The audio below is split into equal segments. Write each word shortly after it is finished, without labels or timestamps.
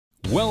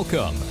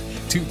Welcome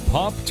to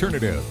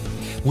Popternative,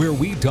 where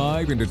we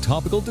dive into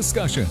topical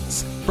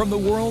discussions from the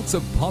worlds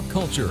of pop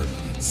culture,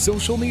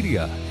 social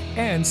media,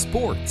 and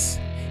sports.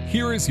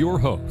 Here is your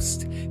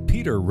host,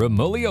 Peter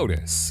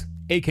Remoliotis,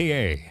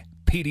 aka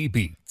PD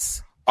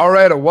Beats. All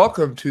right,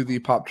 welcome to the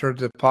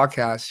Popternative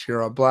podcast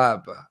here on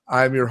Blab.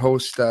 I'm your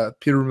host,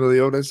 Peter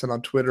Remoliotis, and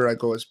on Twitter I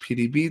go as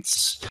PD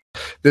Beats.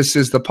 This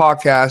is the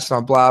podcast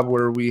on Blab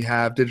where we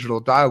have digital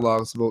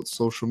dialogues about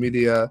social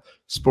media,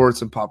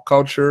 sports, and pop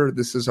culture.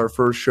 This is our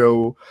first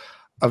show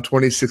of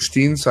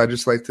 2016, so I'd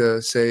just like to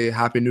say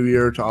Happy New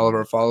Year to all of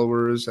our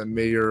followers, and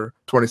may your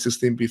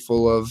 2016 be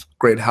full of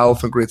great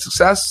health and great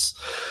success.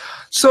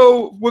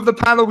 So with the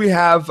panel we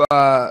have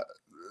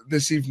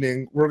this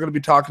evening, we're going to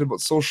be talking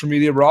about social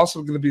media. We're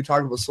also going to be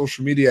talking about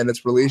social media and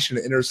its relation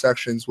to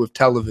intersections with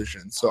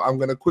television. So I'm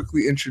going to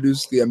quickly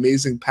introduce the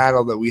amazing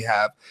panel that we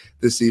have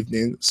this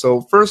evening.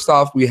 So first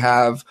off, we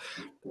have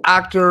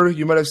actor,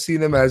 you might have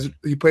seen him as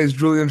he plays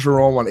Julian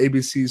Jerome on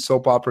ABC's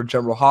soap opera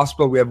General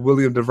Hospital. We have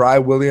William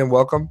Devry. William,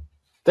 welcome.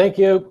 Thank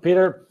you,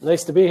 Peter.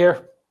 Nice to be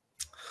here.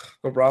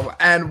 No problem.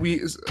 And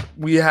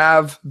we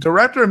have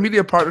Director of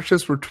Media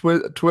Partnerships for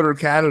Twitter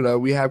Canada.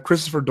 We have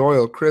Christopher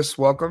Doyle. Chris,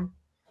 welcome.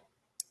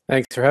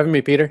 Thanks for having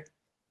me, Peter.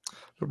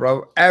 No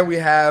problem. And we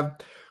have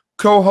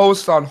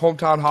co-host on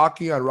Hometown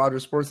Hockey on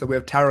Rogers Sports, that we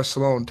have Tara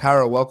Slone.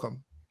 Tara,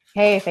 welcome.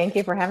 Hey, thank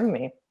you for having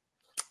me.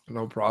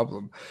 No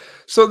problem.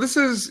 So this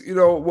is,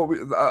 what we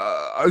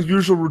our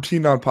usual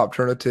routine on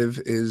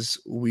Popternative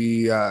is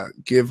we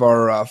give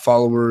our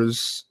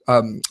followers,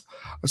 our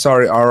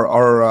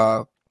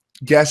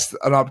guests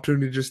an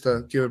opportunity just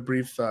to give a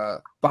brief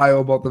bio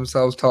about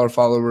themselves, tell our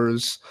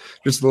followers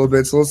just a little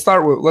bit. So let's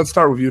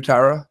start with you,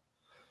 Tara,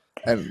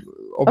 and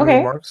opening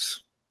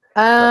remarks.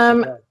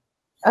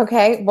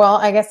 Okay. Well,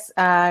 I guess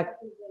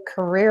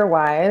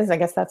career-wise, I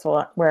guess that's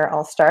where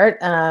I'll start.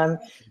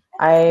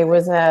 I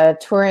was a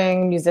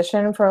touring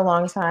musician for a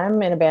long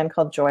time in a band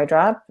called Joy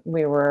Drop.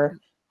 We were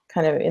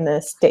kind of in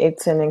the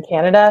States and in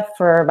Canada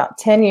for about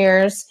 10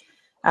 years.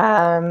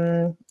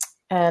 And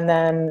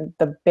then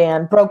the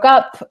band broke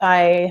up.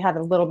 I had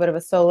a little bit of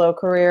a solo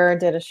career,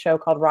 did a show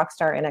called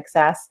Rockstar in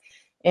Excess,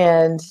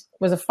 and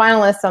was a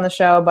finalist on the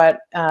show. But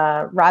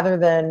rather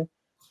than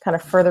kind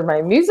of further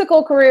my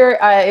musical career,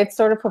 it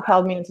sort of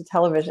propelled me into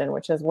television,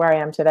 which is where I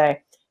am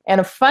today. And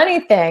a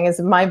funny thing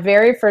is my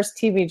very first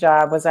TV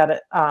job was on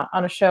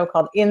a show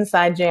called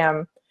Inside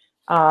Jam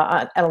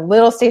at a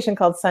little station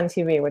called Sun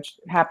TV, which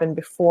happened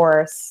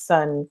before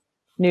Sun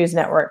News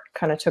Network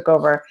kind of took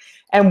over.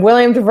 And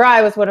William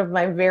Devry was one of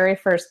my very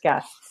first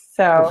guests.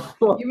 So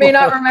you may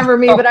not remember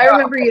me, but I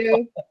remember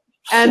you.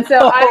 And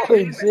so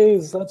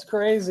geez, that's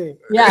crazy.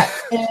 Yeah.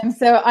 And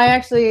so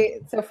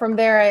so from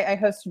there, I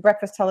hosted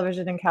breakfast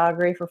television in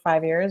Calgary for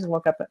 5 years,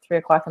 woke up at 3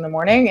 o'clock in the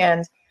morning,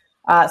 and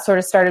sort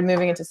of started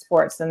moving into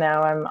sports. And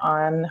now I'm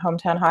on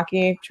Hometown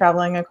Hockey,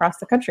 traveling across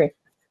the country.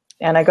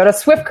 And I go to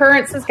Swift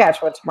Current,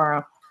 Saskatchewan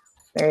tomorrow.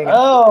 There you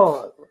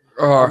go.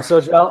 I'm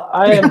so jealous.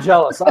 I am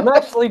jealous. I'm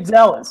actually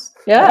jealous.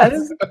 Yeah,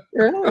 it's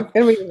going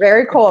to be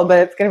very cold, but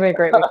it's going to be a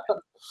great week.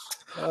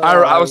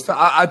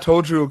 I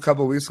told you a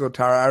couple of weeks ago,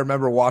 Tara, I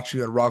remember watching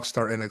you at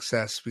Rockstar in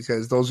Excess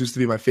because those used to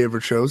be my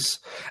favorite shows.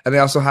 And they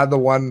also had the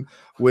one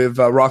with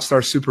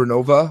Rockstar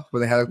Supernova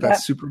where they had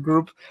that super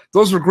group.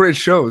 Those were great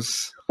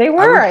shows. They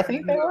were. I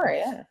think they were,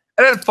 yeah.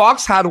 And then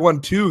Fox had one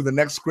too, The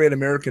Next Great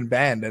American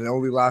Band, and it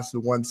only lasted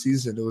one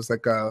season. It was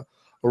like a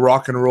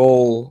rock and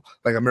roll,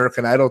 like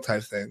American Idol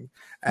type thing.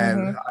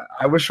 And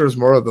I wish there was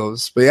more of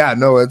those. But yeah,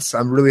 no,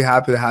 I'm really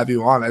happy to have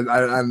you on.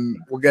 And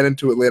we'll get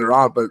into it later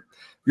on, but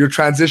your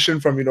transition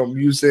from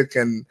music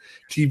and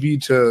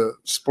TV to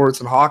sports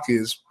and hockey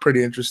is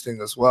pretty interesting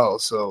as well.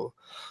 So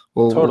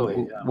we'll talk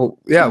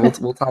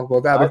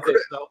about that.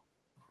 So.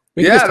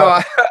 We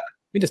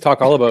can just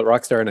talk all about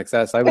Rockstar in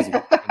Excess. I was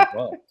as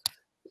well.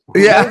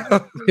 Yeah,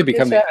 this could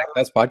become the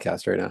best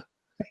podcast right now.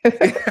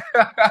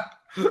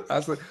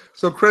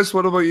 So Chris,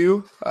 what about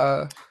you?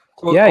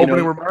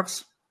 Opening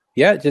remarks.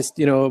 Yeah, just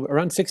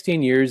around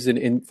 16 years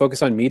in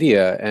focus on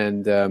media,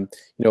 and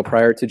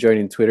prior to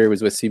joining Twitter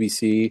was with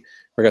CBC.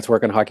 I got to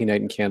work on Hockey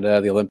Night in Canada,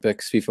 the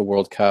Olympics, FIFA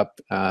World Cup,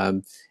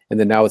 and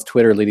then now with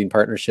Twitter leading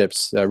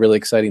partnerships. A really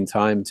exciting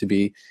time to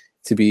be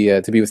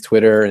with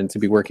Twitter and to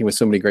be working with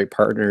so many great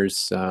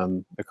partners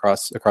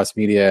across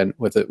media, and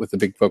with a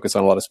big focus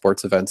on a lot of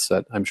sports events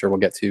that I'm sure we'll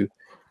get to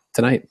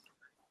tonight.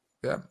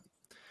 Yeah,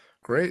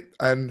 great.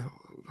 And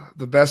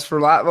the best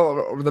for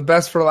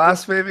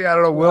last, maybe. I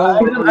don't know. Will,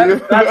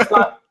 that's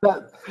not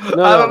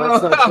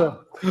true.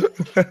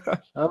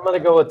 I'm gonna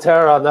go with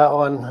Tara on that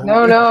one.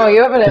 No,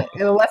 you have an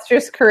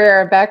illustrious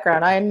career and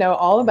background. I know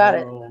all about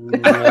it.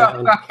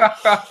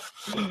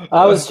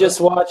 I was just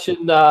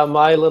watching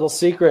My Little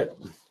Secret.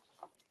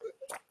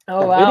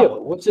 Oh wow!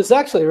 Video, which is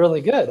actually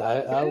really good.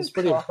 I was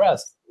pretty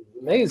impressed.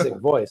 Amazing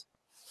voice.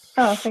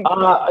 Oh, thank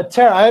you.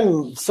 Tara,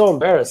 I'm so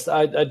embarrassed.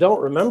 I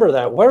don't remember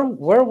that. Where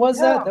was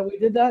that we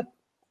did that?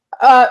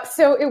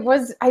 So it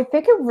was, I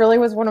think it really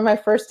was one of my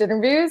first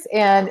interviews,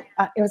 and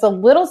it was a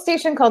little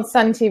station called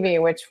Sun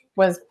TV, which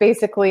was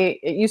basically,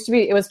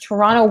 it was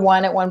Toronto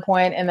 1 at one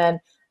point, and then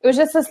it was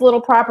just this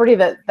little property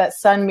that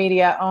Sun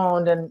Media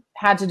owned and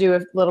had to do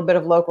a little bit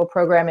of local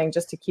programming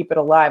just to keep it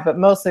alive. But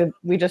mostly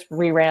we just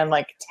reran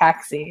like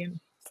Taxi and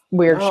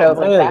weird shows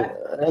like that.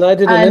 And I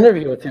did an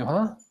interview with you,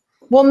 huh?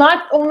 Well,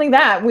 not only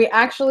that, we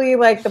actually,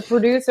 like, the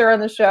producer on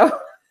the show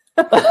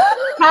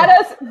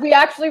we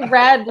actually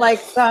read like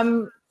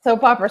some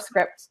soap opera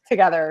script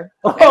together.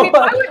 Oh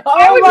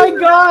my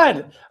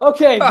God!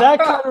 Okay, that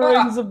kind of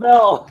rings a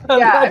bell.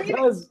 Yeah,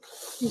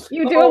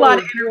 you do a lot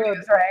of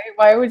interviews, right?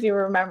 Why would you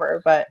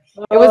remember? But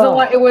it was a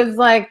lot. It was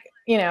like,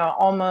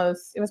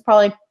 almost. It was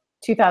probably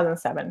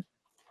 2007.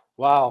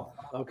 Wow.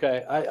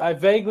 Okay, I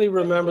vaguely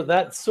remember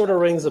that. Sort of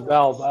rings a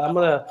bell,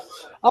 but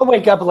I'll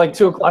wake up at like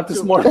 2 o'clock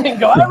this morning and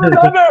go, I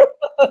remember.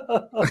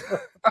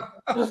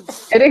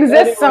 It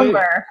exists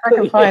somewhere. I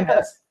can find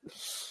it.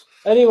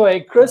 Anyway,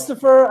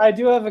 Christopher, I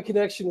do have a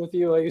connection with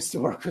you. I used to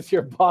work with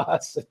your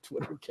boss at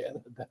Twitter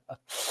Canada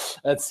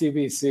at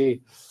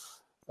CBC.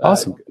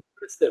 Awesome.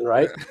 Kristen,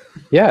 right?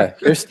 Yeah.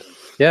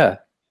 Yeah.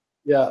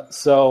 Yeah.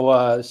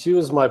 So she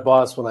was my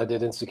boss when I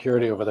did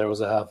Insecurity over there. It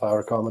was a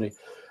half-hour comedy.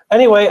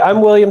 Anyway,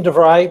 I'm William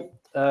Devry.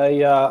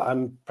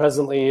 I'm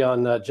presently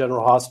on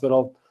General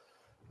Hospital.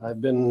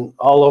 I've been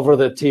all over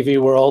the TV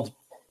world.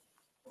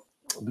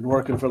 I've been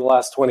working for the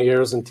last 20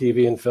 years in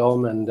TV and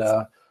film, and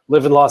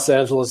live in Los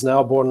Angeles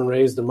now, born and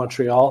raised in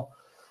Montreal.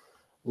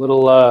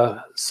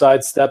 Little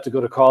sidestep to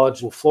go to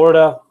college in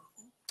Florida,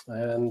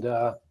 and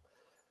now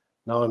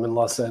I'm in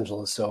Los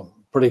Angeles, so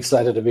pretty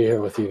excited to be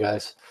here with you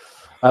guys.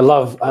 I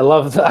love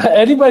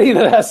anybody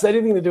that has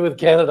anything to do with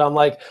Canada. I'm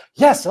like,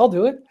 yes, I'll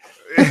do it.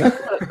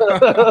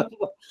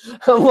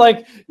 I'm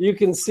like, you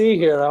can see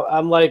here.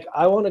 I'm like,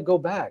 I want to go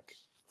back.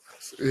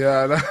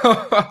 Yeah,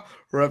 no.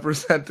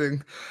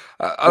 Representing.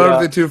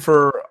 Another thing too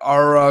for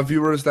our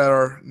viewers that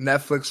are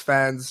Netflix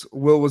fans,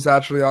 Will was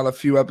actually on a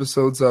few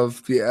episodes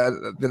of the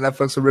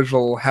Netflix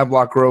original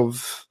Hemlock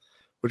Grove,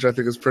 which I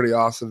think is pretty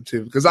awesome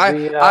too. Because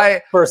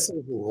I first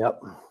season,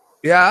 yep.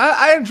 Yeah,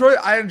 I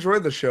enjoy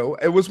the show.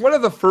 It was one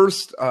of the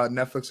first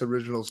Netflix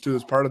originals too,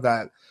 as part of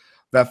that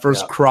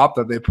first crop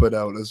that they put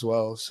out as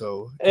well.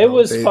 So it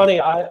was funny.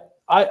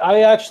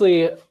 I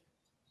actually,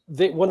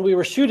 when we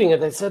were shooting it,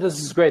 they said, this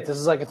is great. This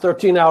is like a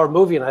 13-hour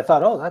movie. And I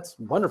thought, oh, that's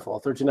wonderful,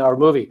 a 13-hour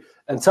movie.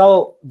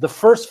 Until the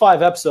first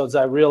 5 episodes,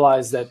 I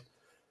realized that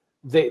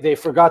they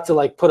forgot to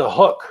like put a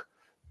hook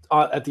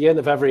at the end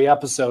of every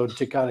episode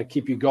to kind of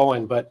keep you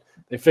going. But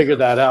they figured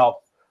that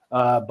out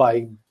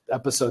by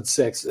episode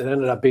 6. It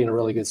ended up being a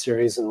really good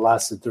series and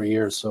lasted 3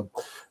 years. So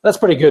that's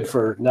pretty good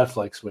for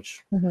Netflix,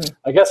 which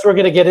I guess we're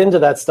going to get into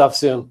that stuff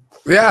soon.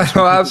 Yeah,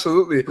 no,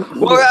 absolutely.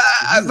 Well,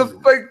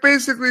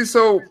 basically,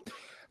 so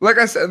like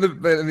I said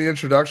in the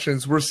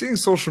introductions, we're seeing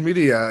social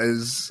media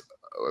is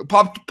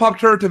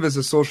Popternative is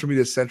a social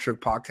media centric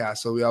podcast.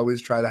 So we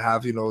always try to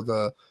have,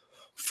 the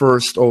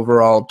first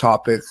overall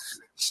topic,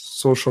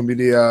 social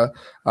media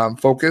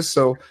focus.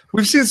 So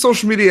we've seen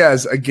social media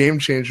as a game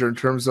changer in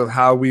terms of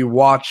how we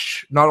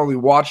not only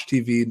watch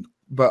TV,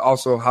 but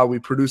also how we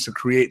produce and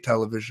create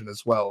television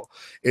as well.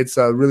 It's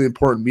a really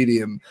important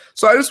medium.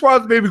 So I just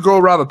wanted to maybe go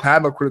around the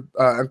panel,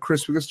 and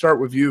Chris, we can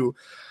start with you.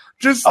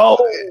 Just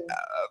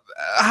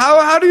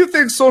how do you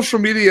think social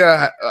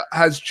media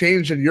has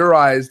changed in your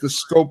eyes the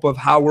scope of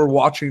how we're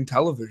watching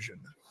television?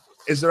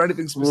 Is there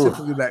anything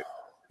specifically that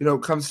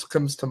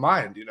comes to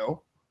mind?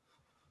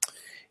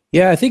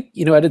 Yeah, I think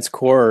at its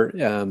core,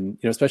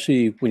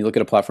 especially when you look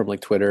at a platform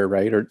like Twitter,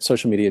 right, or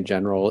social media in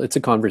general, it's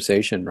a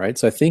conversation, right?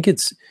 So I think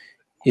it's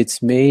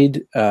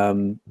made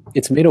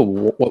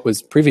what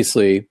was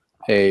previously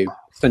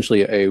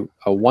essentially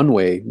a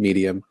one-way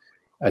medium,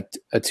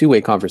 a two-way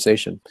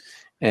conversation,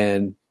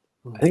 and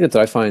I think that's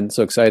what I find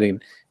so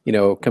exciting.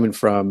 Coming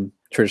from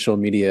traditional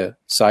media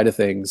side of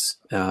things,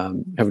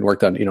 having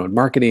worked on in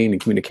marketing and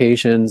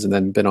communications, and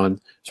then been on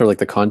sort of like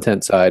the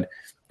content side,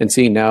 and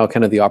seeing now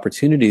kind of the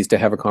opportunities to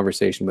have a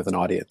conversation with an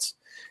audience.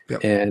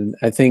 Yep. And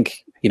I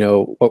think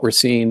what we're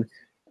seeing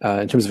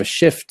in terms of a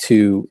shift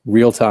to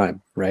real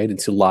time, right, and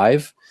to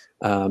live,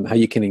 how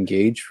you can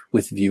engage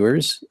with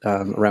viewers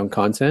around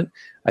content.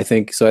 I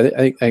think so.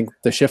 I think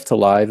the shift to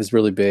live is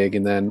really big,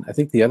 and then I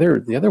think the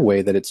other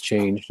way that it's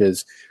changed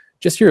is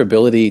just your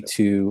ability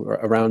to,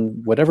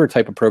 around whatever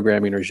type of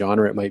programming or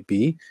genre it might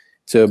be,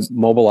 to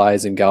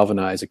mobilize and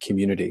galvanize a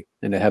community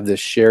and to have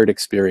this shared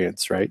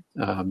experience, right?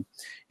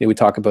 We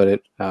talk about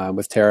it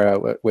with Tara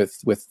with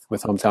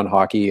Hometown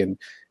Hockey, and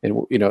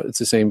it's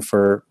the same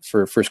for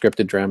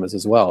scripted dramas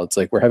as well. It's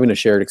like we're having a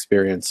shared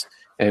experience,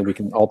 and we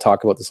can all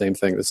talk about the same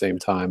thing at the same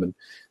time. And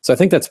so I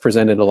think that's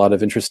presented a lot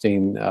of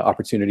interesting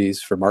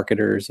opportunities for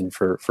marketers and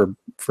for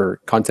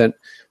content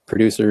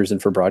producers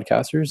and for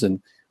broadcasters,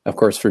 and of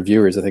course for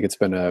viewers. I think it's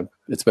been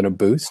a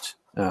boost.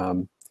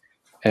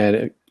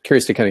 And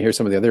curious to kind of hear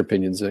some of the other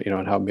opinions,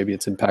 on how maybe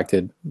it's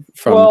impacted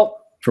from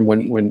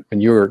when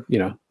you were,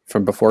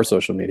 from before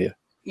social media.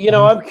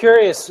 I'm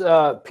curious,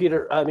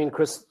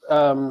 Chris,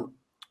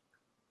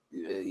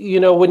 you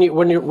know, when you're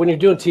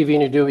doing TV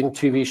and you're doing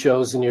TV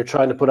shows and you're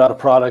trying to put out a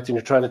product and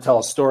you're trying to tell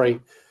a story,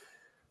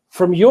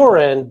 from your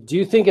end, do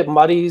you think it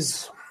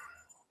muddies?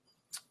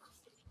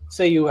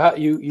 Say you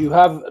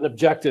have an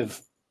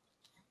objective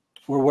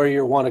where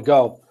you want to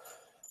go,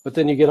 but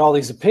then you get all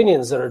these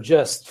opinions that are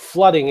just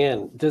flooding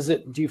in.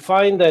 Do you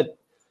find that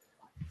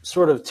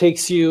sort of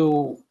takes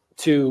you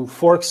to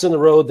forks in the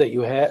road that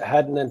you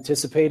hadn't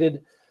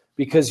anticipated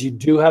because you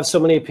do have so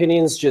many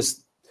opinions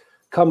just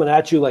coming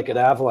at you like an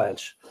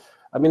avalanche?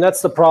 I mean,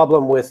 that's the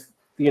problem with,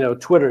 you know,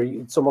 Twitter.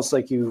 It's almost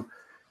like you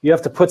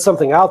have to put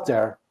something out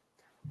there,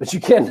 but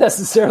you can't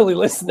necessarily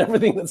listen to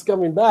everything that's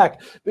coming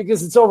back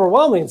because it's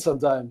overwhelming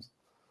sometimes.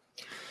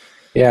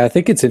 Yeah, I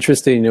think it's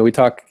interesting. You know, we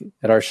talk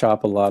at our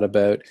shop a lot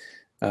about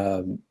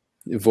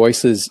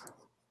voices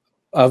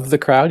of the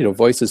crowd, you know,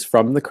 voices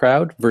from the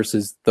crowd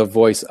versus the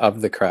voice of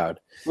the crowd.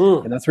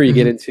 And that's where you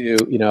get into,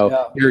 you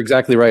know, you're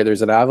exactly right.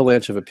 There's an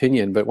avalanche of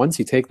opinion, but once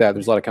you take that,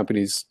 there's a lot of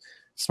companies,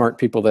 smart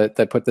people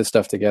that put this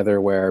stuff together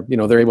where, you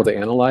know, they're able to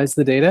analyze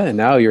the data, and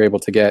now you're able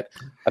to get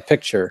a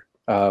picture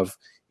of,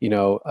 you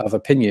know, of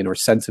opinion or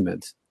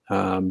sentiment.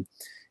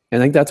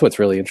 And I think that's what's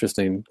really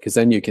interesting, because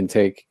then you can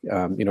take,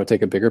 you know,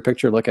 take a bigger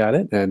picture look at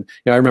it. And,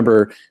 you know, I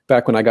remember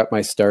back when I got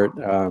my start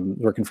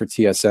working for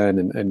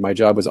TSN, and my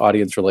job was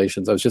audience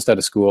relations. I was just out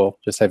of school,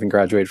 just having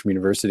graduated from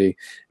university.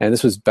 And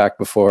this was back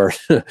before,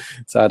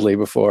 sadly,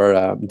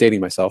 before dating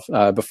myself,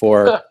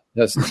 before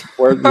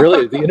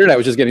really the internet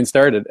was just getting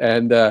started.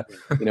 And,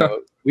 you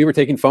know, we were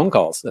taking phone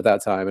calls at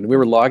that time, and we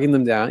were logging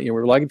them down. You know,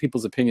 we were logging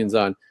people's opinions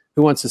on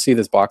who wants to see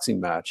this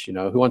boxing match, you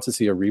know, who wants to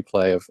see a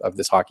replay of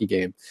this hockey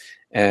game.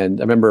 And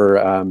I remember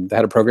they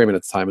had a program at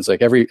the time. It was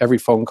like every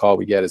phone call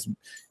we get is,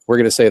 we're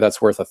going to say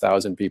that's worth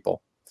 1,000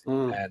 people.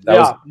 And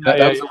that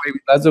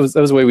was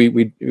the way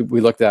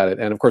we looked at it.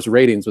 And of course,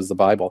 ratings was the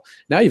Bible.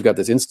 Now you've got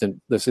this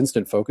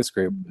instant focus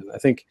group. And I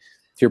think,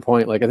 to your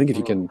point, like, I think if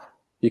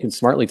you can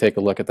smartly take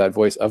a look at that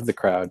voice of the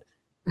crowd.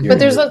 But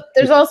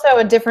there's also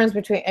a difference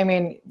between, I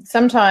mean,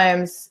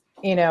 sometimes,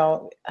 you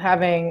know,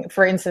 having,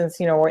 for instance,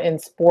 you know, or in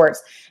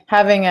sports,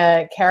 having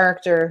a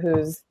character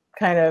who's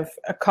kind of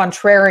a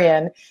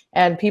contrarian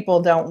and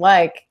people don't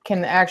like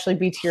can actually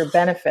be to your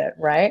benefit,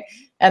 right?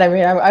 And I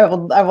mean,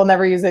 I will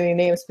never use any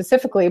names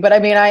specifically, but I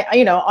mean,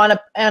 you know, on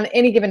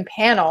any given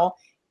panel,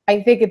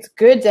 I think it's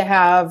good to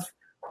have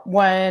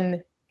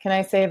one. Can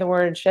I say the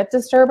word shit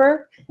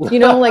disturber? You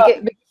know,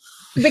 like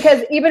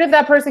because even if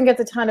that person gets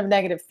a ton of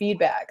negative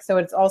feedback, so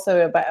it's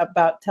also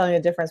about telling the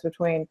difference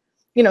between,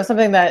 you know,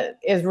 something that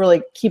is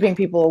really keeping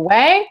people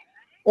away,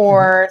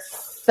 or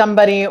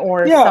somebody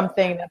or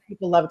something that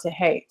people love to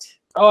hate.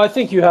 Oh, I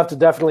think you have to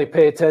definitely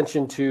pay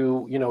attention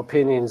to, you know,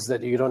 opinions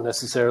that you don't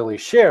necessarily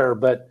share,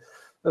 but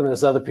then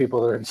there's other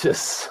people that are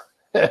just,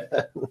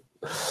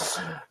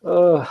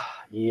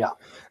 yeah.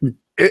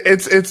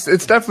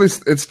 It's definitely,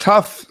 it's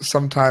tough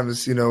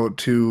sometimes, you know,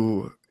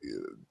 to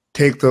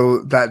take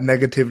that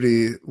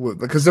negativity,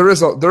 because there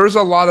is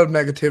a lot of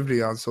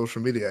negativity on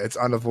social media. It's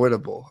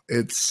unavoidable.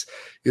 It's,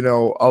 you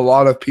know, a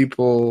lot of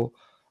people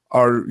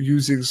are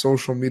using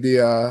social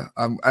media,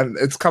 and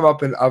it's come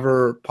up in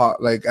other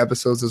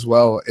episodes as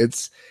well.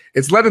 It's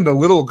letting the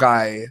little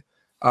guy,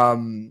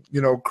 you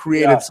know,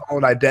 create its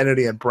own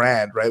identity and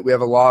brand, right? We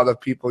have a lot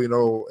of people, you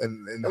know,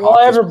 in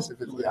hockey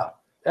specifically. Yeah,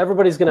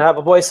 everybody's going to have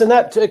a voice, and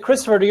that,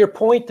 Christopher, to your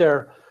point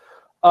there,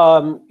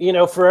 you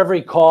know, for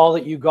every call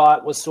that you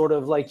got was sort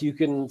of like, you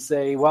can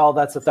say, well,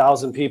 that's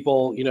 1,000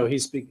 people, you know, you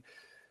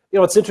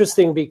know, it's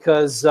interesting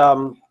because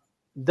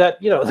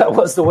that, you know, that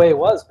was the way it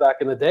was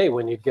back in the day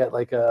when you'd get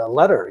like a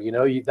letter, you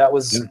know, that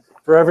was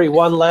for every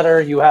one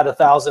letter you had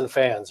 1,000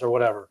 fans or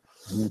whatever.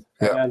 Yeah.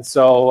 And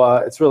so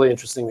it's really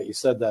interesting that you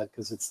said that,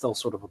 because it still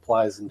sort of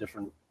applies in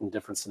different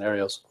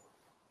scenarios.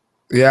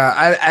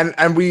 Yeah,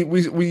 and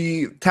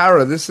we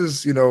Tara, this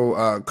is, you know,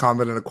 a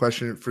comment and a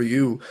question for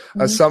you.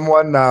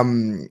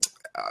 Someone,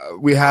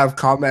 we have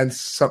comments.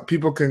 Some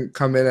people can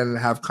come in and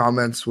have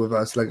comments with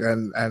us, like,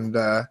 and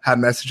have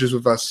messages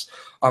with us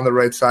on the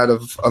right side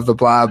of the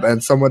blab.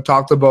 And someone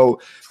talked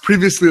about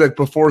previously, like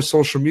before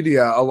social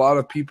media, a lot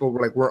of people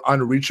were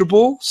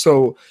unreachable.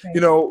 So,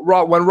 you know,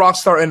 when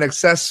Rockstar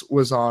NXS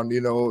was on,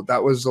 you know,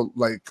 that was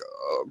that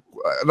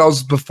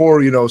was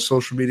before, you know,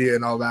 social media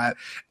and all that.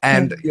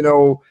 And, you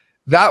know,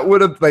 that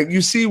would have, like,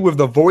 you see with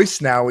The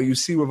Voice now, and you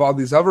see with all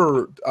these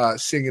other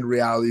singing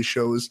reality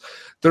shows,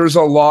 there's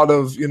a lot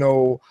of, you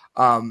know,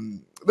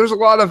 there's a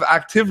lot of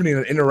activity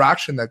and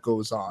interaction that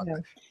goes on. Yeah.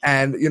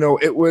 And, you know,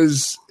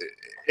 it's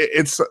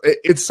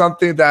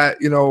something that,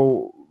 you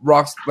know,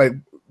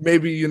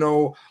 maybe, you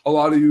know, a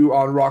lot of you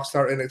on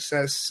Rockstar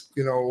NXS,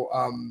 you know,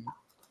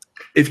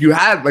 if you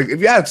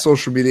had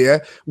social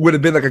media, would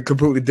have been like a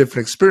completely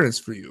different experience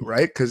for you,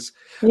 right? Because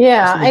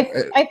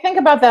I think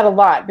about that a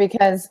lot,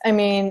 because I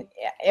mean,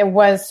 it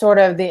was sort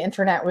of, the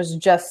internet was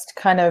just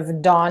kind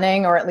of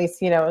dawning, or at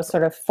least, you know,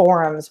 sort of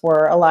forums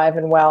were alive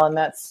and well, and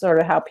that's sort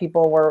of how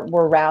people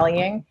were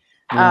rallying.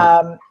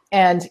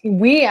 And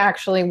we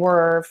actually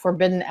were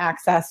forbidden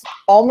access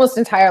almost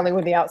entirely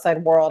with the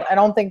outside world. I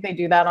don't think they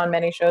do that on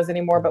many shows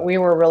anymore, but we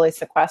were really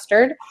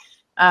sequestered.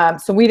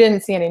 So we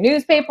didn't see any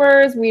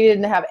newspapers. We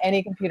didn't have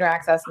any computer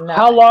access. Nothing.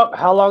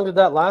 How long did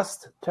that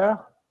last,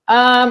 Tara?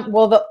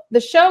 Well,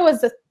 the show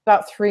was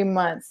about 3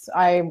 months.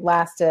 How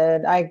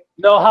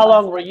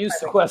long were you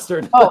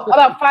sequestered?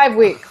 About 5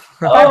 weeks.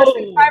 Five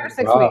or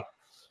six weeks.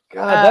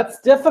 God, that's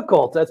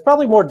difficult. That's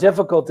probably more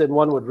difficult than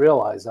one would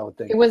realize, I would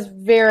think. It was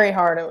very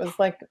hard. It was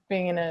like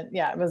being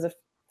it was a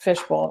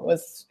fishbowl.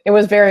 It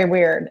was very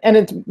weird, and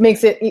it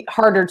makes it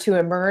harder to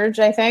emerge,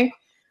 I think.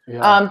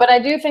 Yeah. But I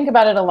do think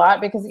about it a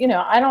lot because,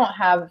 I don't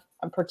have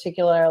a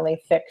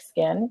particularly thick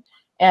skin.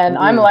 And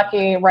I'm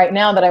lucky right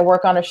now that I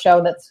work on a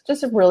show that's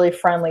just a really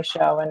friendly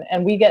show.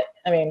 And we get,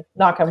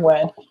 knock on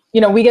wood,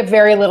 we get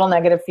very little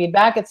negative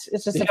feedback. It's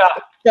just a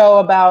show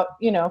about,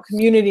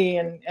 community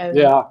and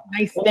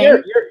nice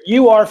things.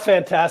 You are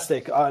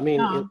fantastic.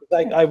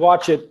 I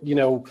watch it,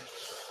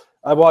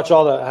 I watch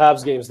all the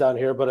Habs games down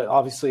here, but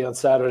obviously on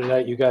Saturday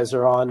night, you guys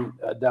are on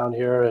down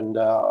here and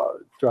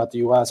throughout the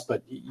U.S.,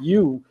 but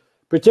you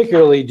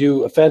particularly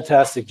do a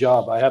fantastic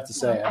job, I have to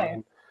say.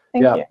 Okay.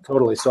 Thank you.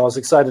 Totally. So I was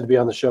excited to be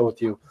on the show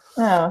with you.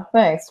 Oh,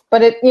 thanks.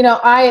 But if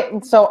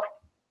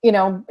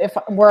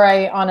were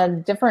I on a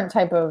different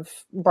type of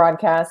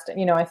broadcast,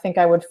 I think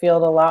I would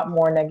field a lot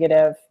more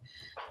negative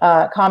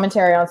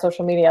commentary on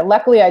social media.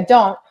 Luckily, I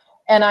don't.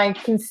 And I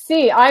can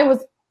see, I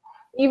was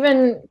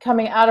even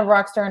coming out of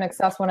Rockstar and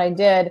Excess when I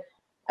did.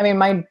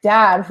 My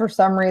dad, for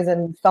some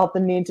reason, felt the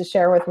need to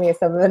share with me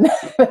some of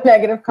the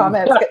negative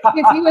comments.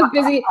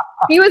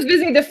 He was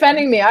busy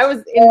defending me. I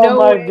was in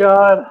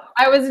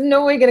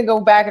no way going to go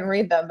back and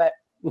read them. But,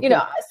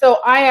 so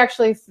I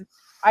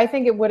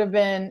think it would have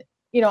been,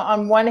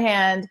 on one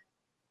hand,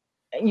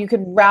 you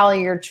could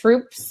rally your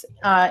troops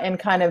and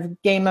kind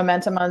of gain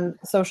momentum on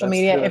social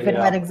media if it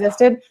had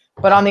existed.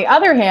 But on the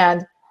other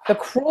hand, the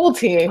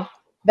cruelty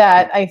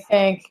that I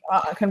think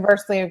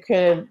conversely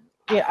could,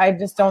 I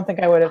just don't think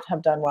I would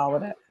have done well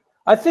with it.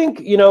 I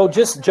think,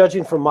 just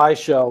judging from my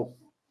show,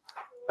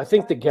 I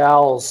think the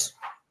gals,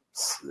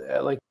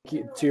 like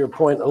to your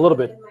point a little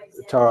bit,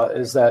 Tara,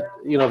 is that,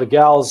 the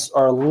gals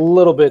are a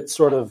little bit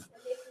sort of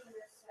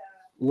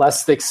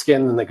less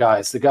thick-skinned than the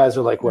guys. The guys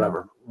are like,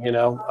 whatever,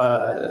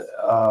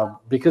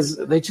 because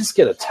they just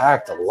get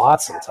attacked a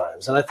lot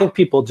sometimes. And I think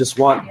people just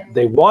want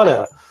to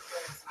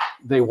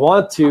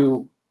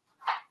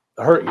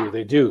hurt you.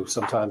 They do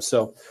sometimes.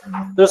 So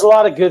there's a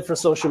lot of good for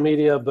social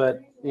media,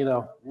 but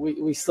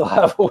we still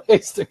have a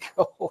ways to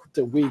go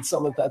to weed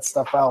some of that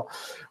stuff out,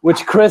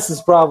 which Chris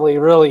is probably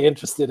really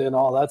interested in,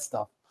 all that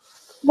stuff.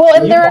 Well,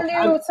 and there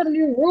are some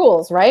new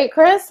rules, right,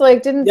 Chris?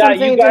 Like, you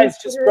guys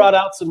just brought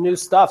out some new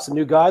stuff, some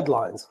new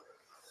guidelines.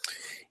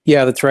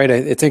 Yeah, that's right.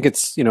 I think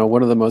it's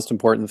one of the most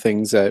important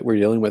things that we're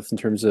dealing with in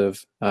terms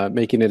of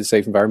making it a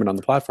safe environment on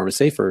the platform, a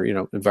safer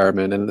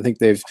environment, and I think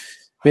they've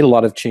made a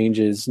lot of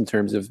changes in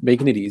terms of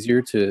making it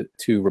easier to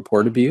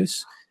report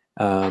abuse.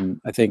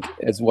 I think,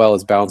 as well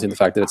as balancing the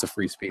fact that it's a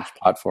free speech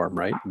platform,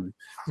 right? And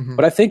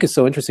what I think is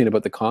so interesting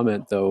about the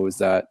comment, though, is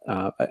that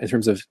in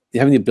terms of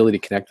having the ability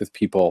to connect with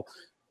people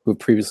who've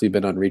previously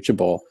been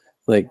unreachable,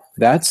 like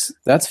that's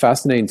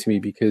fascinating to me,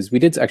 because we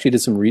did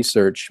some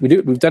research.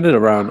 We've done it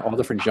around all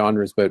different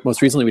genres, but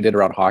most recently we did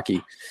around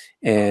hockey,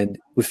 and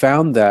we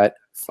found that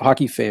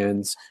hockey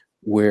fans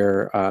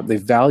where they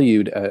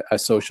valued a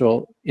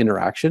social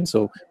interaction,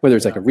 so whether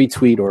it's like a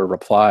retweet or a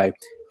reply,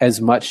 as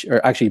much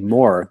or actually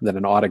more than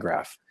an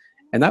autograph.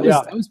 And that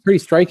was pretty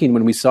striking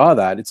when we saw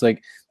that. It's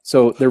like,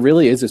 so there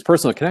really is this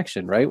personal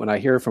connection, right? When I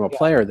hear from a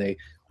player, they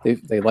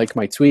like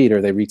my tweet,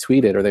 or they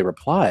retweet it, or they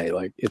reply.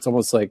 Like, it's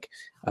almost like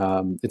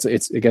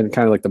it's again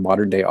kind of like the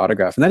modern day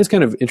autograph, and that is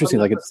kind of interesting.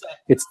 100%. Like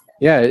it's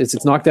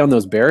knocked down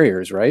those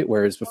barriers, right?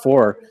 Whereas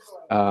before,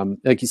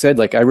 like you said,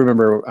 like I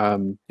remember, I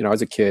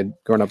was a kid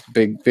growing up,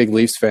 big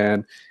Leafs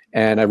fan,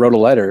 and I wrote a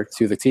letter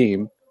to the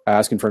team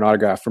asking for an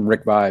autograph from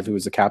Rick Vive, who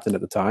was the captain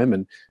at the time.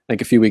 And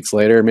like a few weeks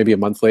later, maybe a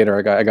month later,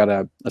 I got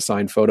a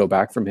signed photo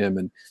back from him.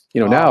 And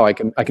now I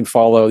can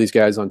follow these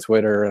guys on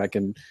Twitter, and I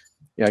can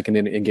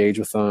engage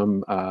with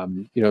them. I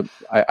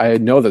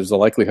know there's a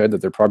likelihood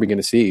that they're probably going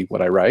to see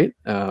what I write.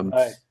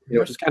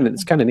 Which is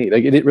it's kind of neat.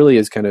 Like it really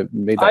is kind of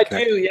made that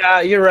connection.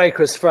 Yeah, you're right,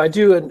 Christopher. I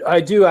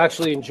do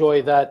actually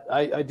enjoy that.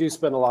 I do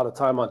spend a lot of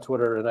time on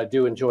Twitter, and I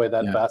do enjoy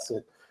that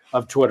facet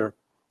of Twitter,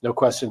 no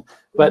question.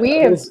 But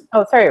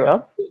sorry,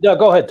 Will. No,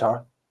 go ahead,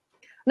 Tara.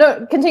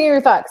 No, continue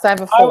your thought, because I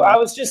have a full. I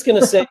was just going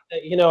to say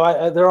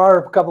that there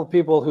are a couple of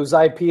people whose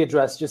IP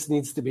address just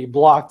needs to be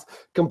blocked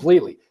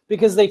completely,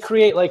 because they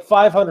create like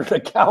 500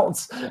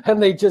 accounts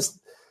and they just.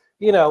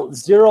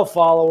 0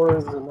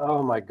 followers, and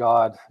oh my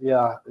God,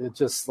 it's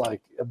just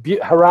like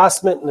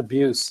harassment and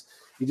abuse.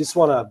 You just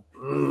want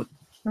to.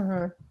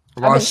 A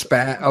lot of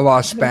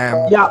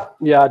spam. Yeah.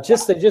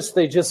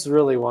 They just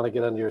really want to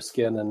get under your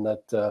skin, and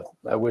that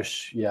I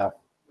wish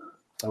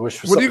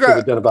something could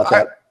have done about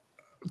that.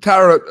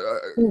 Tara,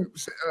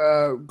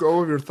 go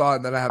over your thought,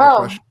 and then I have a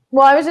question.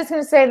 Well, I was just going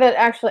to say that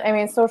actually,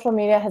 social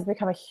media has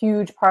become a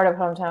huge part of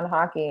hometown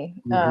hockey.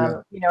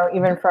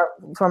 Even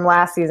from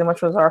last season,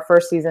 which was our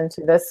first season,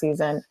 to this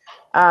season,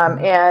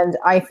 and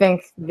I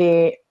think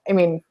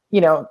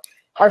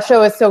our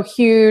show is so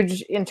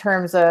huge in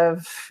terms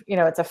of,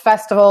 it's a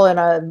festival and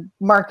a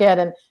market,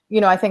 and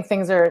I think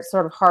things are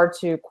sort of hard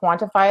to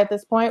quantify at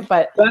this point.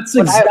 But that's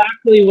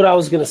exactly what I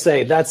was going to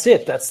say. That's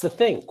it. That's the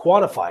thing.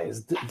 Quantify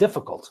is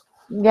difficult.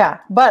 Yeah,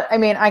 but I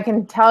mean, I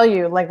can tell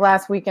you, like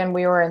last weekend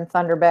we were in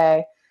Thunder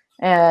Bay,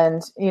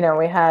 and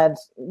we had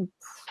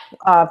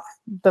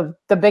the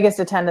biggest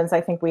attendance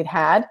I think we'd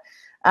had.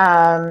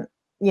 And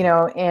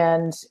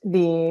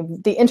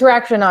the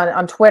interaction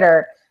on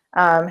Twitter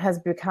has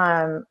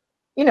become,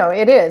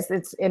 it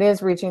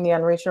is reaching the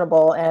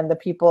unreachable, and the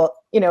people,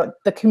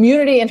 the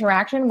community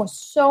interaction was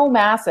so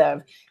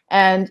massive,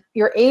 and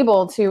you're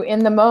able to,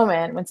 in the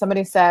moment when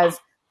somebody says,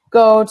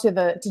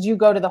 did you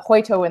go to the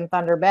Hoito in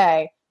Thunder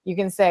Bay? You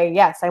can say,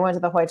 yes, I went to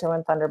the Hoito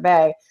in Thunder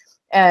Bay.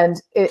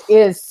 And it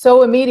is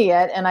so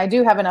immediate, and I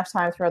do have enough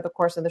time throughout the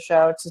course of the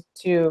show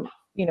to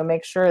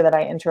make sure that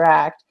I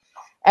interact.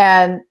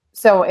 And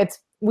so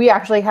we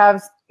actually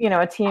have,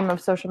 a team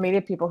of social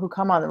media people who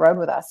come on the road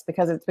with us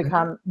because it's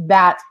become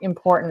that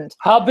important.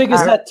 How big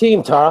is that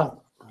team, Tara?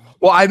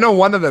 Well, I know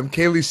one of them,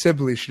 Kaylee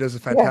Sibley. She does a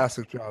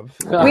fantastic job.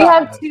 We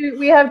have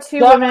two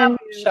women.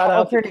 Shout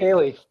out to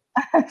Kaylee.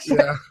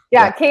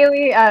 Yeah,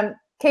 Kaylee.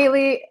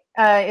 Kaylee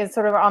is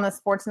sort of on the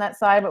Sportsnet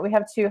side, but we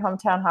have two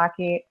hometown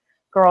hockey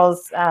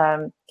girls,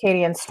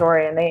 Katie and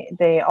Story, and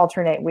they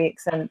alternate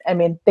weeks. And I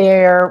mean,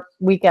 their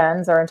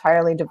weekends are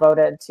entirely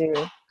devoted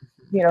to,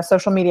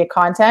 social media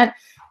content.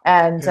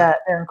 And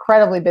they're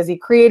incredibly busy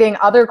creating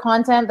other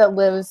content that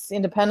lives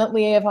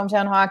independently of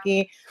hometown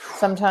hockey.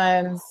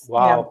 Sometimes,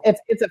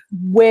 it's a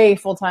way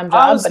full-time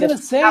job. I was going to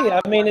say, I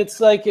mean, it's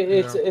like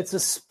it's a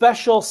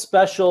special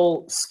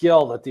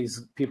skill that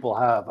these people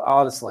have.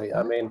 Honestly,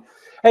 I mean,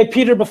 hey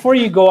Peter, before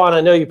you go on,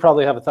 I know you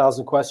probably have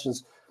 1,000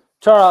 questions.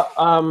 Tara,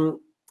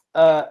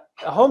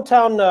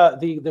 hometown,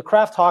 the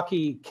craft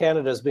hockey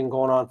Canada has been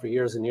going on for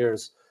years and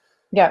years.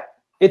 Yeah.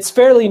 It's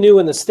fairly new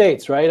in the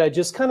States, right? I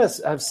just kind of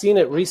have seen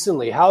it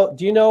recently.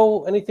 Do you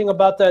know anything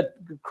about that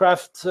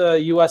Craft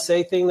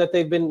USA thing that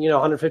they've been,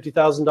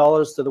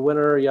 $150,000 to the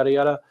winner, yada,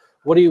 yada?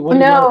 What do you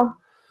know?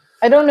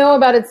 I don't know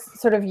about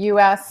its sort of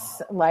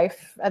U.S.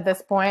 life at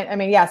this point. I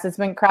mean, yes, it's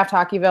been Craft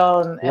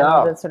Hockeyville and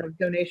the sort of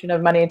donation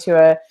of money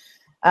to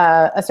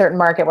a certain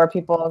market where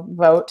people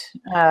vote.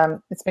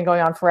 It's been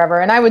going on forever.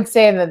 And I would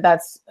say that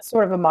that's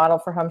sort of a model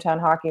for hometown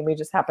hockey. We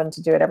just happen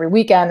to do it every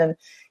weekend, and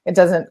it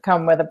doesn't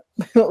come with a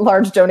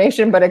large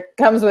donation, but it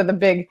comes with a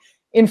big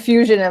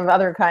infusion of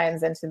other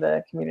kinds into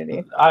the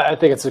community. I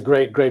think it's a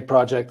great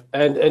project.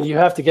 And you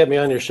have to get me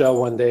on your show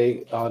one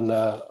day on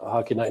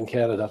Hockey Night in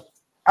Canada.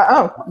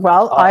 Oh,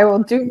 well, I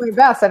will do my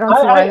best. I don't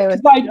see why they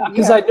would.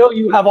 Because I know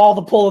you have all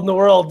the pull in the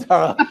world,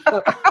 Tara.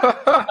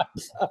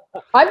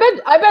 I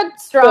bet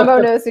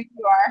Strombo knows who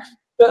you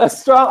are.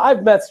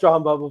 I've met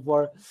Strombo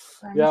before.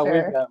 I'm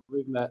sure.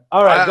 We've met.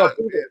 All right, go,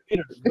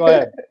 Peter. Go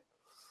ahead.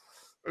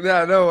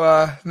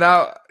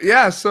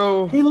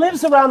 So he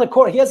lives around the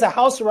corner. He has a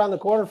house around the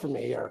corner from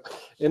me here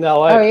in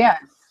LA. Oh yeah.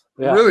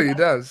 Really, he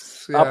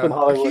does. Yeah. Up in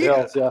Hollywood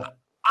Hills, yeah.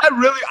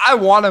 I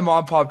want him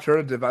on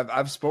Popternative.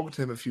 I've spoken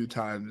to him a few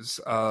times.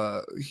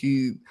 I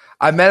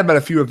met him at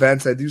a few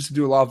events. I used to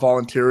do a lot of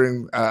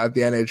volunteering at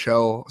the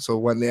NHL. So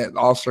when the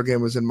All-Star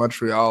game was in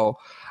Montreal,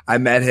 I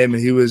met him,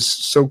 and he was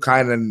so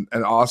kind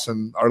and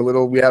awesome.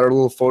 We had our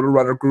little photo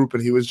runner group,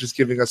 and he was just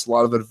giving us a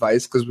lot of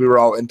advice because we were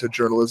all into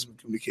journalism and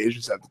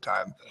communications at the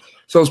time.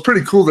 So it was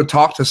pretty cool to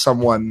talk to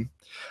someone.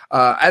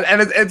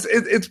 And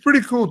it's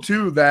pretty cool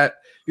too that,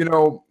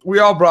 we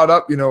all brought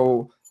up,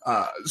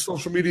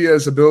 social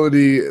media's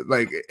ability,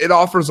 like it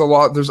offers a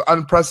lot. There's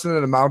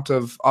unprecedented amount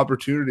of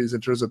opportunities in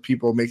terms of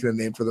people making a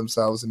name for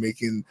themselves and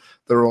making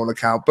their own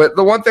account. But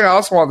the one thing I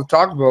also want to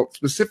talk about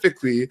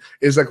specifically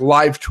is like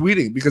live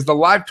tweeting, because the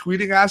live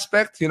tweeting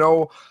aspect,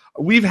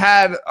 we've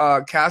had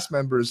cast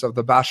members of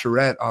The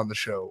Bachelorette on the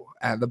show,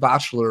 and The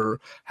Bachelor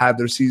had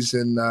their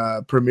season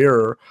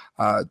premiere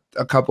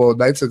a couple of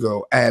nights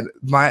ago, and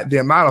the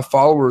amount of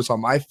followers on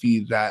my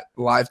feed that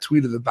live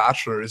tweeted The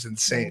Bachelor is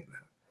insane.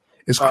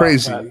 It's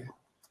crazy.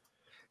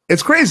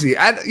 It's crazy.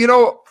 And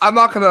I'm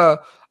not gonna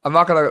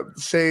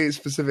say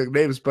specific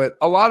names, but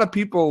a lot of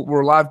people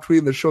were live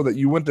tweeting the show that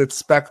you wouldn't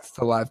expect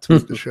to live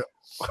tweet the show.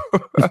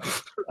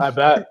 I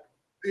bet.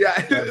 Yeah,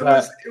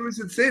 it was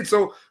insane.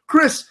 So,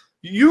 Chris,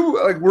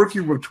 you like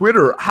working with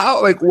Twitter.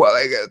 How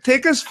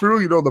take us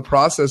through the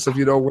process of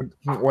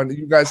when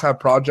you guys have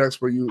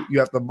projects where you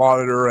have to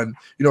monitor and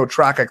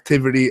track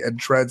activity and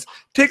trends.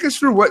 Take us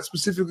through what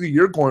specifically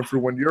you're going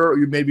through when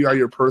you maybe on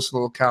your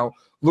personal account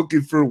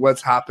looking through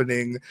what's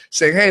happening,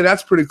 saying, hey,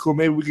 that's pretty cool,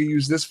 maybe we can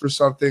use this for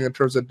something in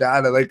terms of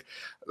data. Like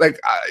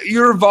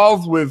you're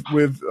involved with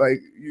like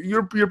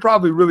you're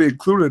probably really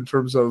included in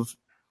terms of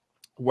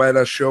when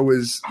a show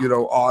is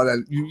on,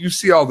 and you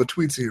see all the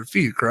tweets in your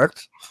feed,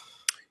 correct?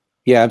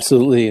 Yeah,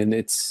 absolutely. And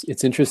it's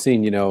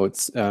interesting,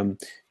 it's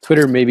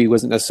Twitter maybe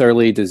wasn't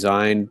necessarily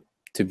designed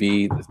to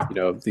be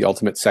the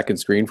ultimate second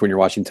screen for when you're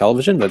watching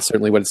television. That's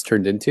certainly what it's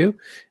turned into,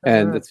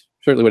 and that's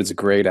certainly what it's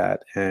great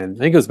at. And I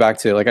think it goes back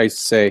to, like I used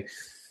to say,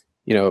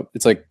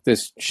 it's like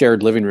this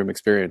shared living room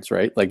experience,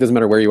 right? Like, doesn't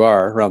matter where you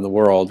are around the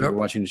world, Yep. you're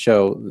watching a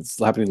show that's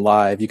happening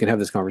live, you can have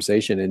this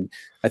conversation. And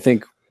I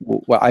think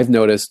what I've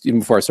noticed, even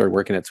before I started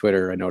working at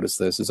Twitter, I noticed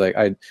this is like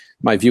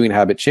my viewing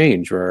habit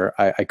changed, where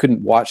I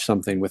couldn't watch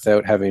something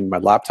without having my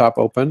laptop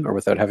open or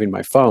without having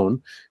my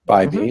phone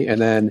by me. And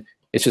then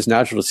it's just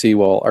natural to see,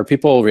 well, are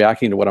people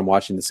reacting to what I'm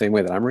watching the same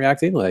way that I'm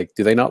reacting? Like,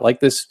 do they not like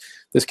this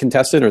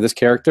contestant or this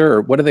character,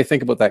 or what do they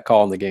think about that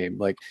call in the game?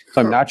 Like,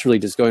 so I'm naturally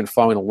just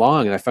following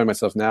along, and I find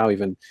myself now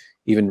even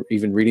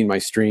reading my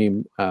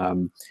stream,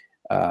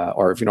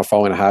 or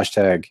following a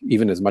hashtag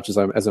even as much as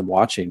I'm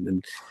watching.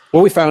 And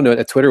what we found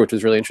at Twitter, which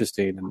was really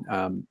interesting,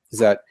 is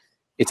that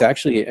it's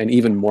actually an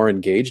even more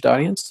engaged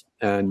audience,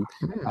 and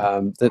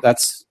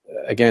that's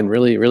again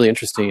really, really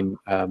interesting,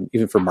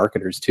 even for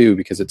marketers too,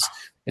 because it's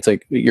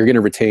like you're going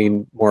to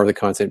retain more of the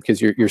content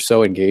because you're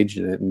so engaged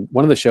in it. And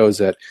one of the shows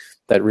that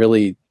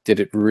really did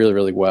it really,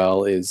 really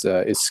well is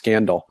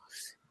Scandal,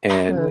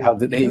 and how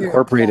they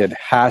incorporated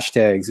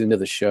hashtags into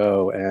the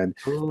show, and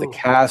the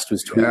cast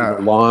was tweeting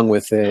along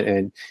with it.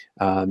 And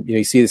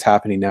you see this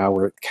happening now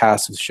where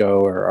casts of the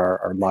show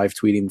are live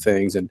tweeting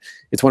things, and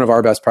it's one of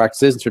our best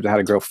practices in terms of how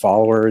to grow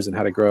followers and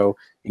how to grow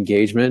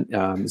engagement.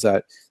 Is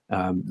that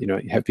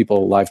you have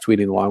people live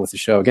tweeting along with the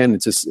show. Again,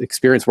 it's this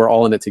experience. We're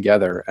all in it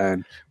together,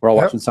 and we're all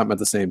watching something at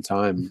the same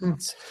time.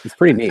 It's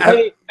pretty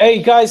neat.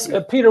 Hey guys,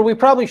 Peter, we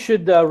probably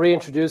should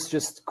reintroduce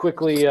just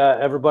quickly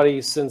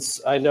everybody,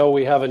 since I know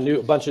we have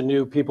a bunch of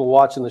new people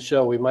watching the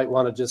show. We might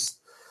want to just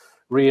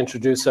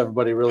reintroduce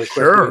everybody really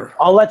quickly. Sure.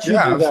 I'll let you do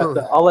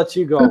absolutely. that. I'll let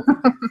you go.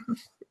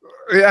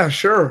 Yeah,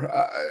 sure.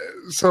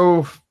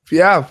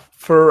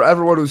 For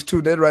everyone who's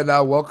tuned in right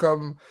now,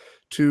 welcome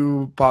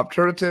to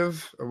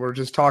Popternative. We're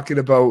just talking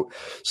about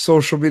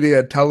social media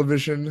and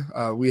television.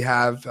 We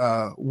have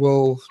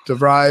Will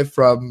Devry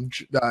from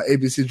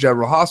ABC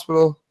General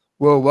Hospital.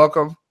 Will,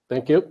 welcome.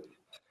 Thank you.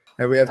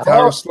 And we have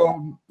Tara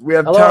Slone. We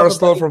have Tara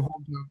Slone from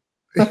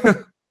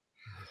Hometown.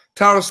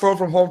 Tara Slone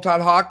from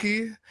Hometown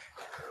Hockey.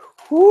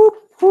 Whoop,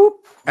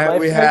 whoop. And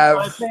we have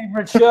my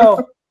favorite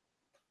show.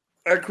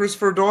 And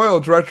Christopher Doyle,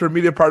 Director of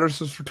Media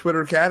Partnerships for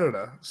Twitter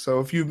Canada.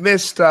 So if you've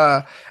missed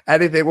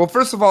anything, well,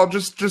 first of all,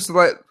 just to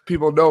let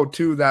people know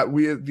too that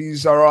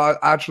these are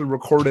actually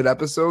recorded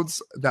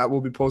episodes that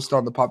will be posted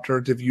on the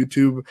Popternative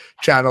YouTube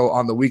channel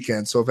on the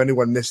weekend. So if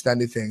anyone missed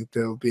anything,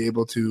 they'll be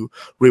able to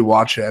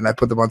rewatch it, and I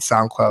put them on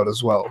SoundCloud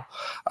as well.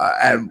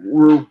 And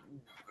we're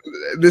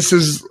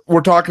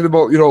talking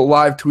about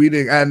live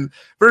tweeting, and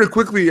very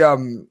quickly,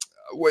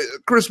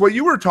 Chris, what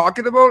you were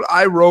talking about,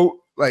 I wrote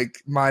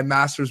my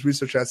master's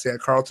research essay at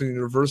Carleton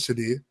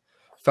University,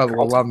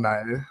 fellow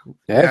alumni.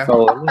 Yeah.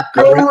 Go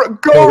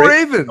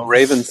Ravens! Go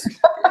Ravens!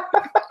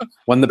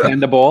 Won the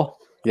Panda Bowl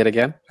yet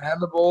again.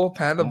 Panda Bowl.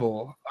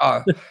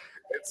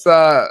 It's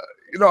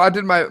I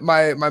did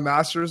my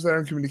master's there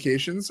in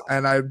communications,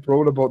 and I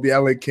wrote about the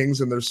LA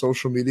Kings and their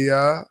social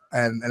media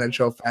and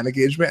NHL fan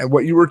engagement. And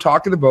what you were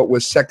talking about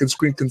was second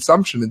screen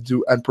consumption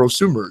and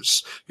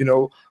prosumers.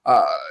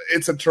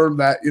 It's a term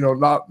that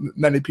not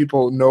many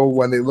people know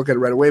when they look at it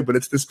right away, but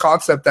it's this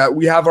concept that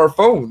we have our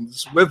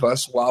phones with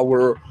us while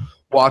we're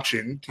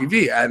watching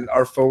TV, and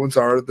our phones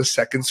are the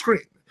second screen.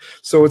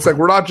 So it's like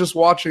we're not just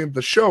watching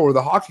the show or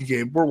the hockey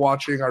game, we're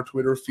watching our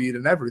Twitter feed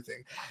and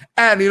everything.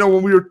 And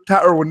when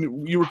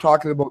when you were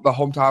talking about the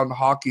Hometown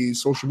Hockey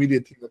social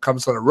media team that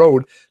comes on the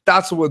road,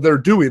 that's what they're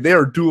doing. They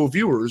are dual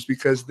viewers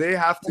because they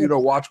have to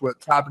watch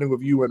what's happening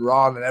with you and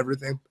Ron and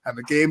everything and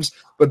the games,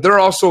 but they're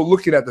also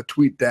looking at the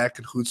tweet deck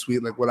and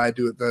Hootsuite, like what I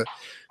do at the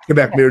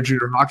Quebec Mayor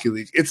Junior Hockey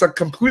League. It's a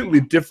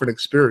completely different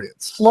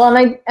experience. Well,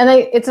 and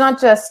it's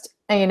not just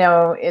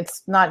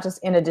it's not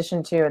just in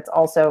addition to, it's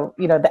also,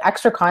 the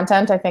extra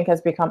content I think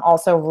has become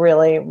also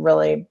really,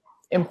 really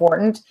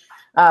important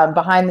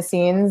behind the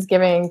scenes,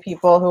 giving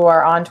people who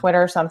are on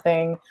Twitter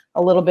something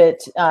a little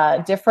bit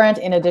different,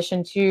 in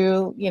addition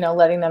to,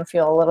 letting them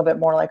feel a little bit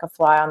more like a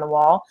fly on the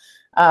wall.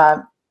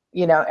 I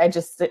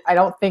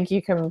don't think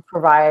you can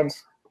provide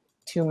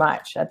too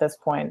much at this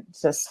point.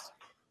 It's just,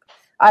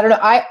 I don't know.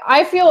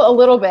 I feel a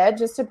little bit,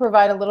 just to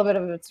provide a little bit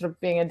of sort of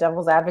being a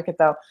devil's advocate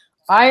though,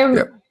 I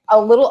am a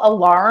little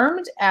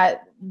alarmed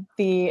at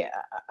the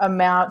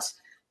amount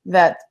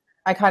that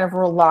I kind of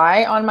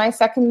rely on my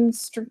second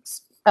screen,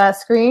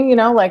 when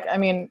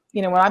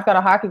I've got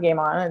a hockey game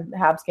on and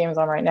Habs game is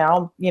on right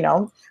now,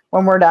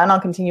 when we're done,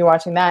 I'll continue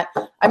watching that.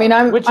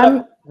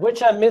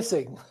 Which I'm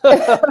missing.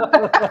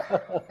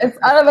 It's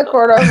out of the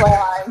corner of my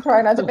eye. I'm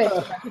trying not to pay too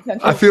much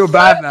attention. I feel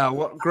bad now.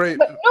 What great.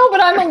 But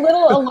I'm a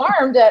little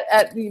alarmed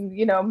at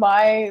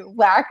my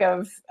lack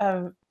of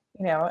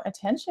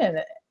attention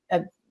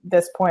at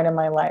this point in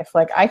my life.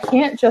 Like, I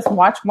can't just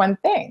watch one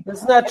thing.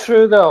 Isn't that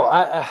true though?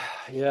 I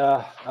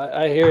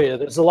hear you.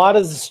 There's a lot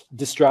of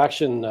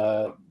distraction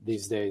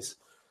these days,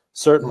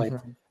 certainly.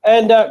 Mm-hmm.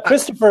 And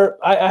Christopher,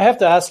 I have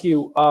to ask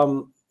you,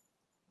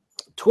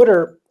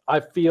 Twitter, I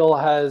feel,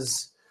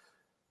 has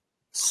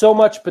so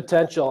much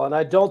potential, and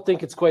I don't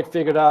think it's quite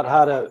figured out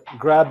how to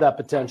grab that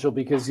potential,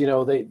 because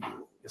they,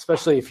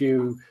 especially if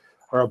you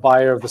are a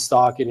buyer of the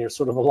stock and you're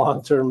sort of a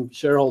long-term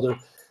shareholder,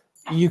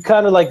 you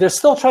kind of like, they're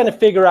still trying to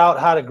figure out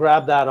how to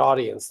grab that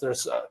audience.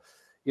 There's,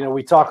 you know,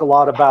 we talk a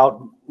lot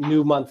about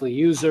new monthly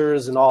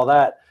users and all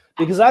that,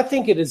 because I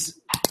think it is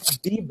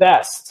the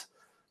best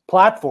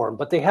platform,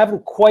 but they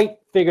haven't quite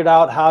figured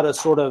out how to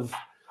sort of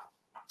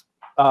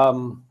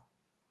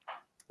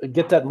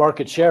get that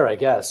market share, I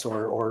guess,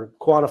 or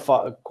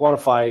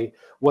quantify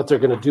what they're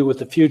going to do with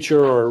the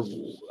future, or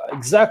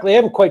exactly. They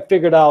haven't quite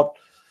figured out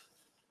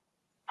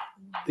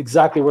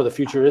exactly where the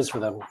future is for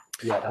them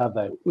yet, have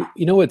they?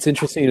 You know what's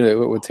interesting,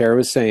 what Tara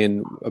was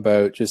saying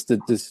about just the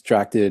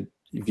distracted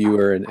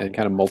viewer and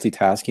kind of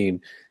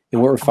multitasking,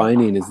 and what we're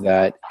finding is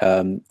that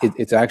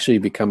it's actually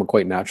become a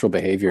quite natural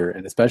behavior,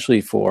 and especially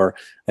for,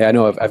 I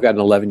know I've got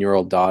an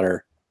 11-year-old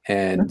daughter,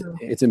 and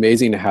it's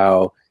amazing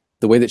how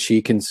the way that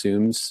she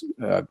consumes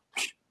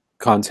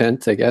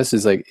content, I guess,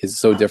 is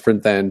so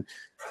different than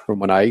from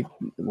when I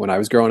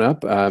was growing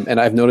up, and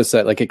I've noticed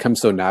that like it comes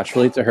so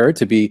naturally to her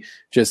to be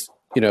just,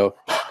 you know,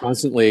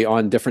 constantly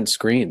on different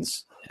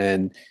screens.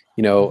 And,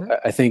 you know,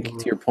 I think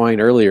to your point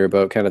earlier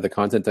about kind of the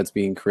content that's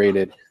being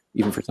created,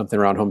 even for something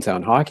around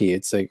hometown hockey,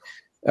 it's like,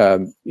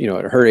 you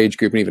know, her age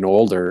group and even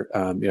older,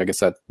 you know, I guess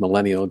that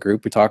millennial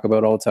group we talk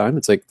about all the time,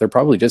 it's like they're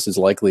probably just as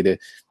likely to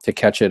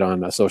catch it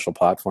on a social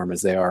platform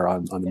as they are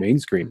on the main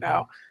screen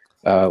now.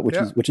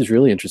 Which is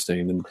really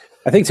interesting. And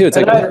I think too, it's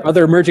like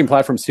other emerging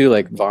platforms too,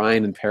 like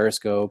Vine and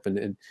Periscope, and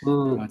you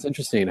know, it's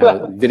interesting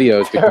how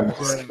videos become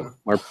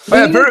more.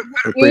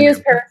 We use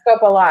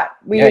Periscope a lot.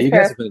 We use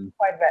Periscope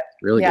quite a bit.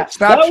 Really good.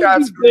 That would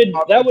be good.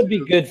 That would be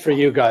good for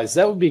you guys.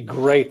 That would be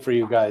great for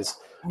you guys.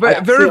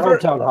 Very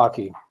hometown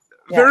hockey.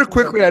 Very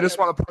quickly, I just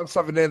want to put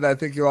something in that I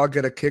think you'll all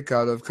get a kick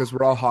out of, because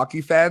we're all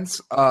hockey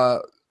fans.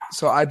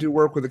 So I do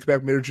work with the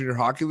Quebec Major Junior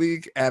Hockey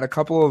League, and a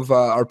couple of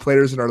our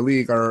players in our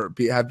league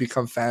have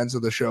become fans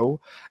of the show.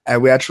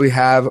 And we actually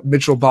have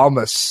Mitchell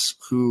Balmus,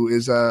 who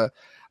is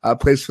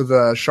plays for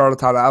the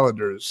Charlottetown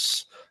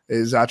Islanders,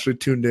 is actually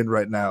tuned in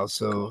right now.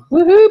 So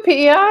woohoo,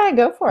 PEI,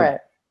 go for it.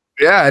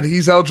 Yeah, and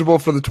he's eligible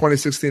for the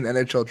 2016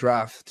 NHL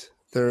draft.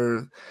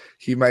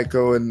 He might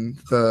go in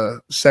the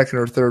second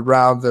or third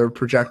round. They're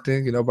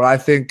projecting, you know, but I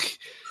think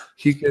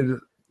he could.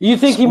 You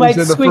think he might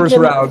squeak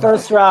in the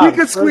first round? He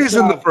could squeeze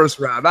in the first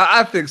round.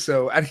 I think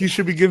so, and he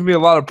should be giving me a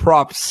lot of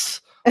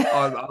props.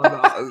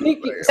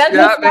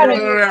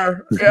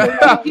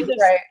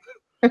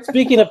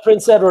 Speaking of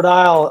Prince Edward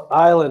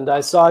Island,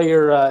 I saw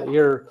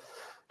your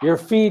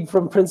feed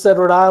from Prince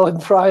Edward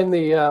Island trying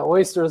the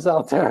oysters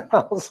out there.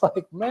 I was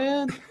like,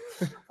 man,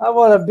 I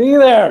want to be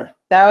there.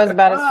 That was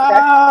about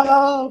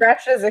as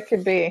fresh as it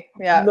could be.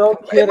 Yeah. No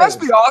kidding. It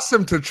must be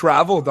awesome to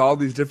travel to all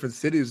these different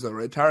cities, though,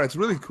 right, Tara? It's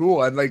really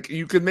cool. And, like,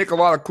 you can make a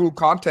lot of cool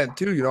content,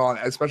 too, you know,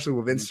 especially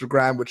with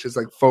Instagram, which is,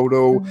 like,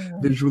 photo,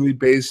 visually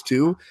based,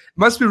 too. It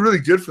must be really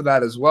good for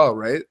that as well,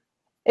 right?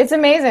 It's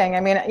amazing. I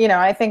mean, you know,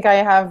 I think I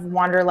have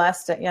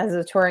Wanderlust as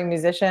a touring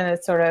musician.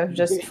 It's sort of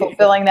just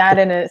fulfilling that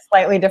in a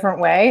slightly different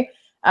way.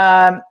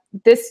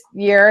 This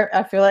year,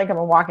 I feel like I'm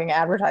a walking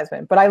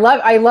advertisement, but I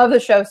love the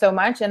show so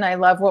much, and I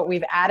love what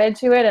we've added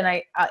to it. And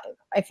I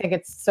think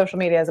it's social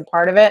media as a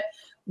part of it.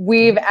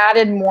 We've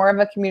added more of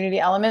a community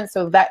element,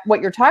 so that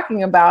what you're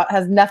talking about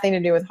has nothing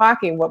to do with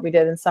hockey. What we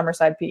did in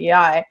Summerside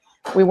PEI,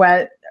 we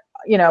went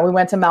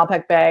to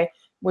Malpeque Bay.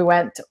 We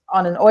went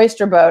on an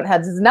oyster boat.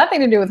 Has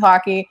nothing to do with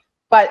hockey,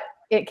 but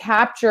it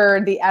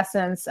captured the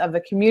essence of the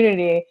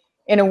community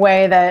in a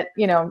way that,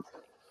 you know.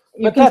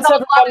 But that's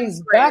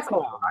everybody's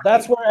background.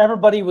 That's where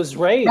everybody was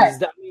raised.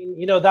 Right. I mean,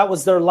 you know, that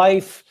was their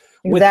life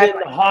within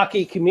the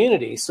hockey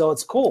community. So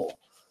it's cool.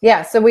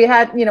 Yeah. So we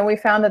had, you know, we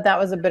found that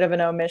was a bit of an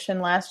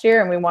omission last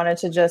year, and we wanted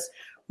to just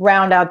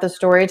round out the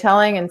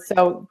storytelling. And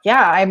so,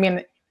 yeah, I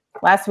mean,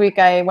 last week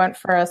I went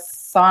for a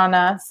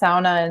sauna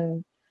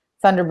in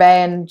Thunder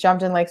Bay and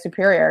jumped in Lake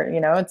Superior.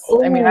 You know, it's,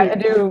 I mean, I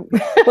do,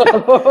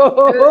 it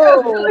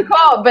was really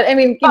cool, but I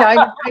mean, you know,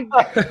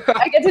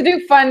 I get to do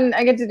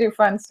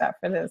fun stuff.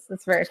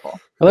 It's very cool.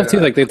 I love too,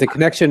 like the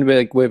connection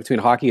between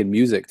hockey and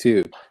music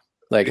too.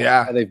 Like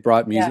how they've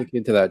brought music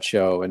into that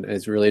show, and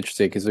it's really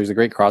interesting because there's a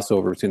great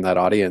crossover between that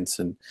audience,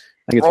 and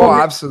I think it's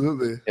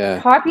absolutely. Yeah.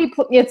 Hockey,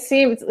 it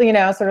seems, you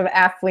know, sort of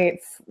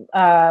athletes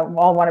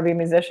all want to be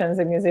musicians,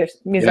 and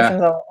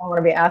musicians all want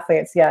to be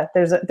athletes. Yeah,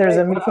 there's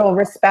a mutual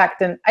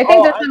respect, and I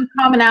think there's some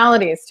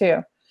commonalities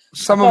too.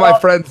 Some of my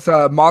friends,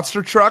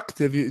 Monster Truck,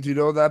 do you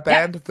know that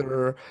band? Yeah.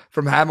 They're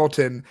from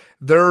Hamilton.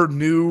 Their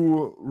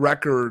new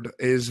record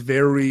is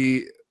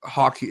very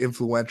hockey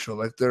influential.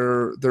 Like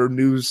their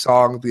new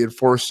song, The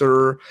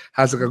Enforcer,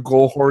 has like a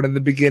goal horn in the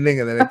beginning,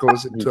 and then it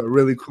goes into a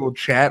really cool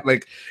chant.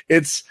 Like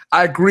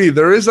I agree,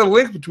 there is a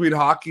link between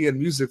hockey and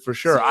music for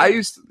sure. I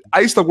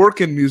used to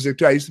work in music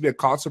too. I used to be a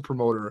concert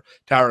promoter,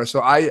 Tara.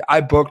 So I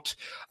booked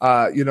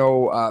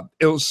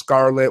Il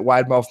Scarlet,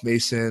 Wide Mouth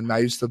Mason. I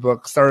used to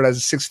started as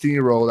a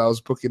 16-year-old. I was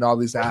booking all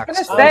these acts.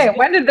 I was gonna say,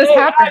 when did this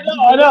happen?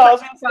 I know.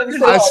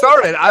 I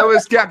started. I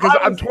was because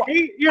I'm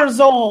 8 years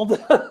old.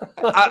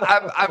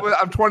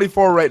 I'm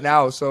 24 right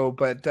now. So,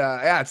 but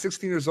yeah, at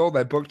 16 years old,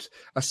 I booked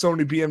a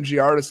Sony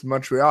BMG artist in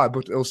Montreal. I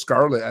booked Il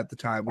Scarlet at the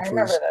time, which I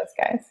remember was those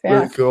guys.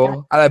 really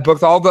cool. And I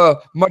booked all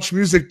the Much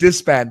Music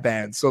disband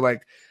bands. So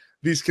like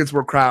These Kids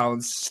Were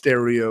Crowns,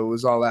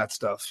 Stereos, all that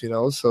stuff, you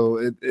know.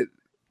 So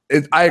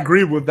I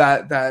agree with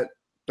that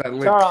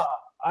link. Tara,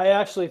 I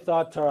actually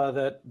thought, Tara,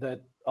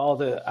 that all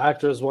the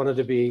actors wanted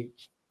to be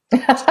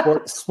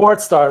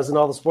sports stars, and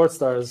all the sports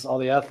stars, all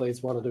the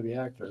athletes wanted to be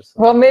actors.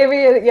 So. Well, maybe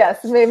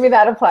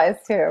that applies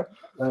too.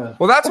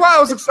 Well, that's why I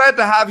was excited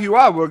to have you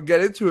on. We'll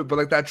get into it, but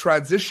like that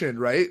transition,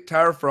 right,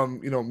 Tara,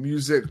 from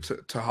music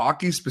to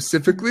hockey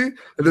specifically.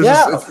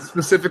 It's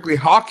specifically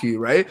hockey,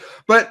 right?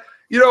 But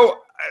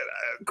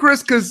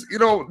Chris, because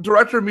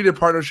director of media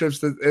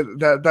partnerships,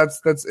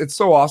 that's it's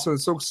so awesome.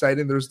 It's so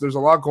exciting. There's a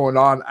lot going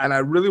on, and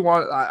I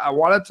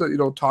wanted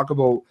to talk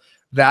about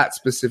that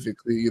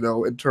specifically.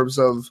 In terms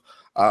of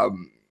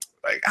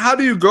like how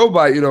do you go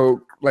by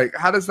like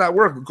how does that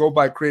work? Go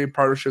by creating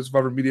partnerships with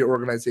other media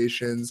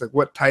organizations. Like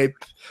what type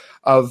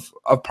of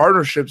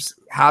partnerships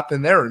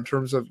happen there in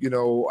terms of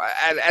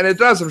and it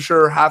does, I'm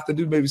sure, have to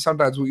do maybe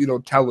sometimes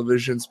with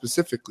television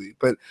specifically.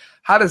 But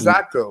how does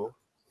that go?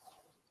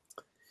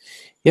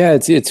 Yeah,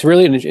 it's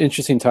really an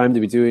interesting time to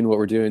be doing what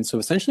we're doing. So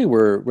essentially,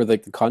 we're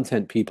like the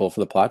content people for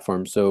the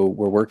platform. So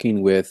we're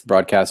working with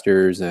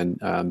broadcasters and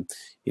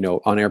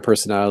on-air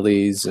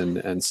personalities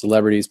and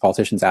celebrities,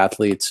 politicians,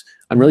 athletes.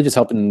 I'm really just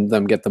helping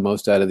them get the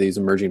most out of these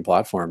emerging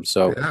platforms.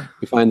 So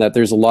we find that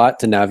there's a lot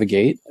to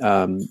navigate.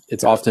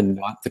 It's often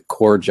not the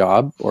core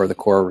job or the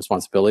core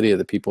responsibility of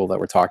the people that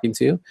we're talking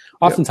to.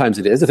 Oftentimes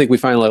it is. I think we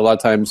find like a lot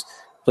of times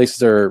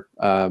places are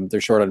they're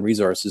short on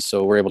resources,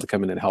 so we're able to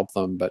come in and help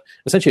them. But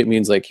essentially, it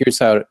means like here's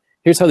how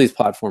these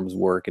platforms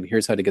work, and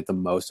here's how to get the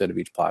most out of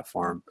each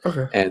platform.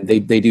 Okay. And they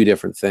do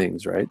different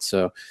things, right?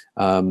 So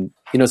so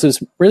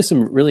there's really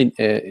some really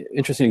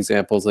interesting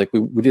examples. Like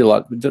we do a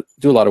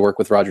lot of work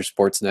with Rogers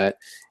Sportsnet,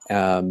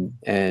 and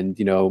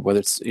whether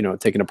it's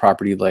taking a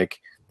property like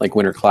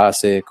Winter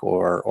Classic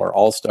or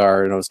All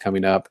Star, is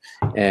coming up,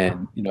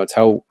 and it's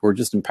how we're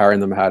just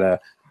empowering them how to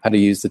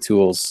use the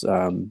tools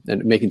and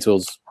making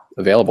tools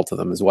available to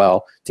them as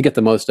well to get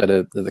the most out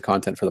of the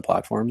content for the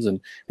platforms.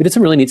 And we did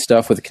some really neat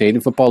stuff with the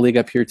Canadian Football League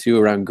up here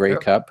too around Grey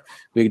Cup.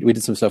 We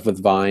did some stuff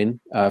with Vine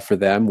for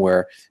them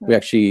where we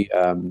actually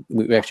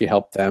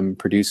helped them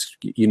produce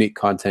unique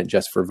content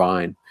just for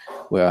Vine,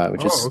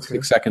 which is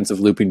 6 seconds of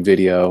looping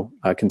video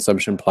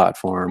consumption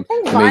platform,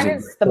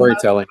 amazing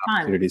storytelling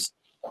opportunities.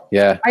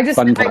 Yeah, I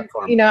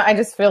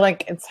just feel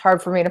like it's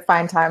hard for me to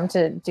find time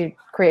to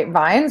create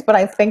Vines, but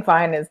I think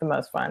Vine is the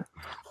most fun.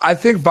 I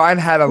think Vine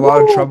had a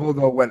lot of trouble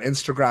though when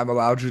Instagram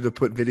allowed you to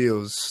put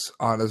videos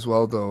on as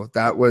well. Though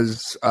that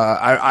was,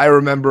 I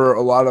remember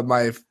a lot of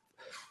my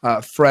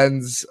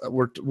friends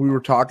we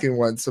were talking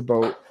once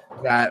about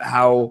that,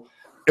 how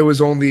it was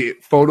only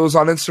photos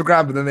on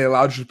Instagram, but then they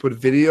allowed you to put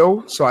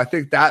video. So I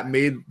think that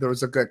there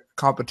was like a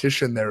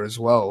competition there as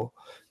well.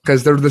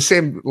 Because they're the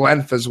same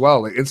length as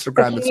well. Like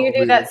Instagram. But can you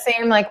do that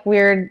same like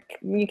weird?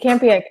 You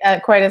can't be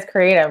quite as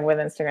creative with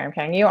Instagram,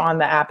 can you? On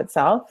the app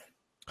itself.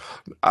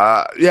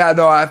 Yeah,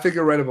 no, I think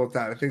you're right about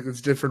that. I think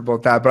it's different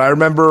about that. But I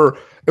remember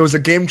it was a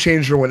game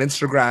changer when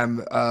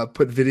Instagram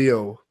put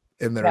video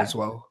in there as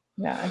well.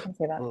 Yeah, I can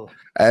see that.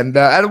 And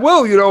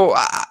Will,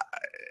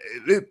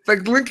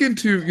 like linking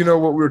to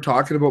what we were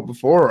talking about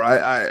before,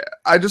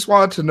 I just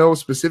wanted to know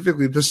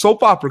specifically the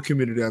soap opera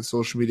community on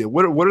social media.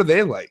 What are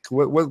they like?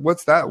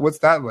 What's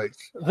that like?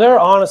 They're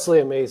honestly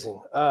amazing.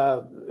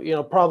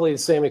 Probably the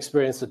same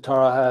experience that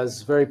Tara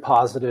has. Very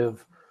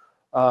positive.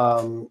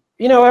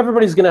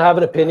 Everybody's going to have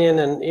an opinion,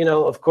 and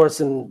of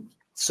course, in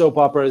soap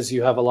operas,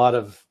 you have a lot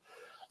of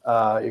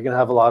you're going to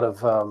have a lot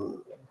of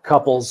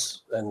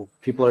couples, and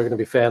people are going to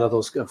be fans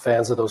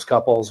of those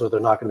couples, or they're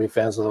not going to be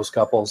fans of those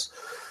couples.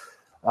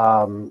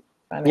 I'm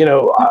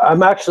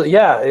actually,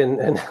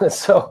 and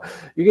so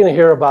you're going to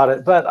hear about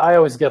it, but I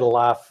always get a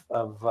laugh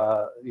of,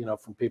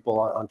 from people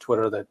on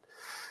Twitter that,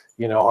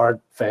 aren't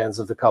fans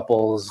of the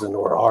couples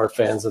or are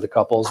fans of the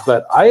couples,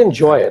 but I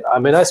enjoy it. I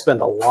mean, I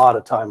spend a lot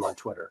of time on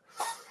Twitter,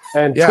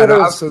 and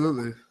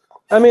absolutely.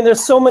 I mean,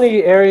 there's so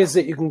many areas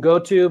that you can go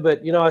to,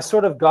 but, I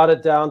sort of got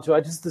it down to, I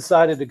just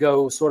decided to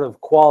go sort of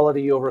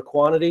quality over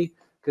quantity,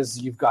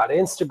 because you've got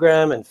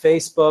Instagram and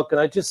Facebook, and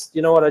I just,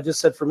 what I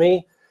just said for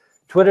me,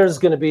 Twitter is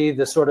going to be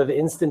the sort of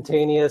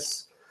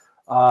instantaneous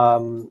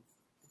platform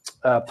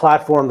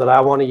that I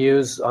want to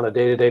use on a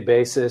day-to-day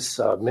basis,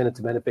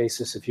 minute-to-minute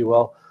basis, if you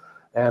will.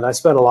 And I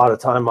spend a lot of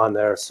time on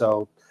there.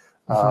 So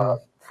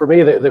for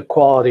me, the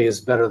quality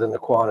is better than the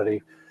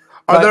quantity.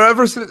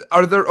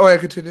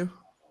 Continue.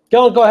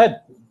 Go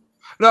ahead.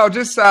 No,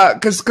 just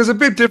because a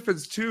big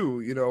difference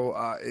too,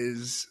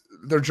 is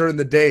they're during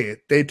the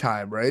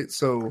daytime, right?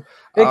 So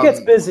it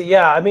gets busy.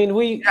 Yeah. I mean,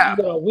 we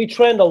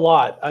trend a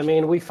lot. I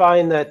mean, we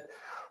find that,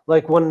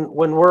 like when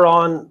we're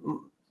on,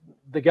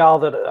 the gal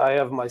that I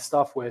have my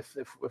stuff with,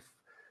 if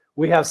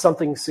we have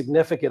something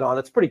significant on,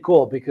 it's pretty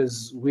cool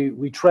because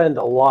we trend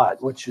a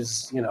lot, which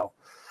is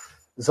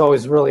it's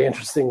always really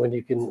interesting when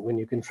you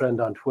can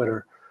trend on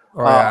Twitter.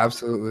 Oh yeah,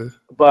 absolutely.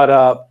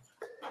 But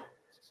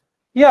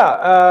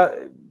Yeah,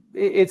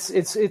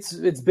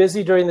 it's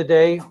busy during the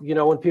day. You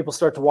know, when people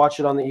start to watch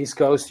it on the East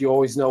Coast, you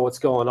always know what's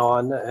going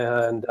on,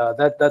 and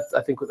that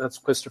I think that's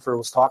what Christopher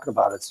was talking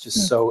about. It's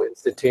just so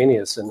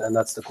instantaneous, and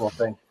that's the cool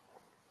thing.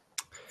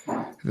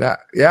 No,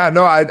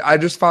 I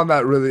just found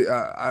that really.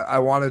 I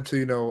wanted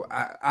to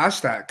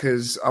ask that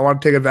because I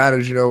want to take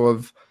advantage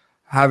of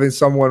having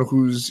someone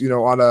who's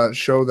on a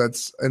show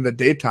that's in the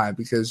daytime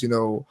because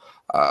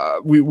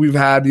we've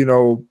had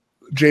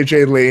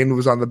JJ Lane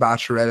was on The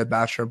Bachelorette and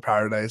Bachelor in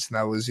Paradise, and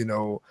that was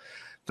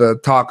the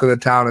talk of the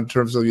town in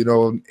terms of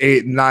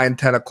 8, 9,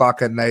 10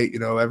 o'clock at night.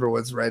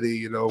 Everyone's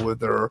ready with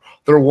their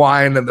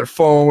wine and their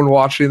phone,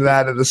 watching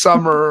that in the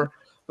summer.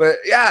 But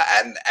yeah,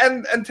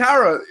 and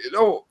Tara,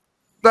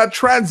 that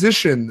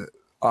transition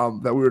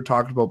that we were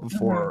talking about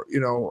before,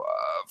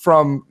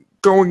 from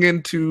going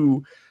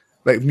into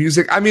like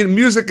music. I mean,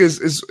 music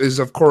is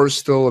of course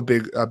still a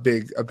big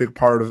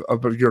part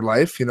of your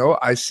life.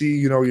 I see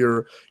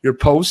your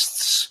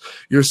posts.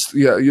 You're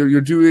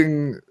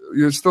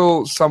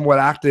still somewhat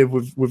active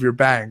with your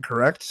band,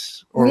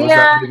 correct? Or was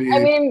that maybe I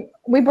mean,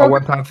 we broke a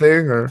one-time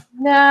thing, or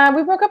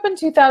we broke up in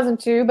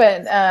 2002,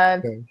 but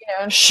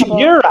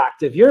You're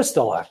active. You're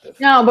still active.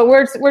 No, but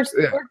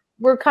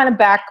we're kind of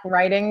back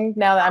writing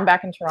now that I'm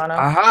back in Toronto.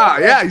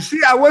 Yeah. You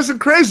see, I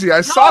wasn't crazy. I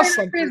saw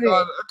something.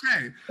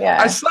 Okay.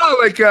 Yeah. I saw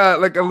like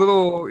a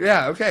little.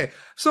 Yeah. Okay.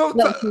 So,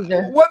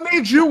 what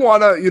made you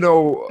want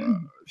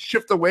to,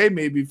 shift away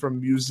maybe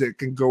from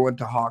music and go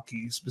into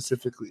hockey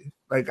specifically?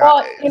 Like,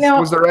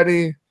 was there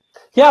any?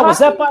 Yeah. Was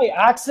that by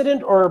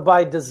accident or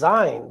by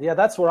design? Yeah,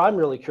 that's where I'm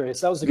really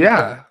curious. That was a good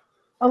point.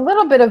 A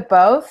little bit of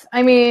both.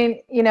 I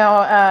mean,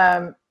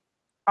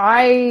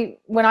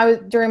 when I was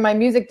during my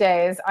music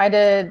days, I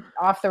did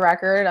Off the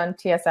Record on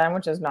TSN,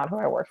 which is not who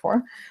I worked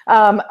for,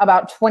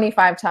 about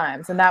 25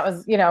 times. And that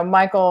was,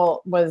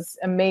 Michael was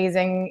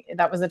amazing.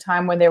 That was a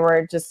time when they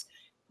were just,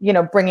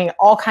 bringing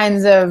all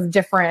kinds of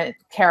different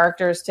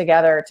characters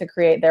together to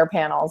create their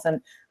panels.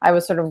 And I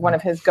was sort of one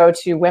of his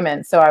go-to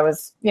women. So I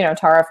was,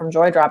 Tara from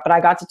Joy Drop, but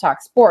I got to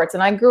talk sports.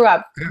 And I grew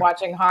up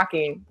watching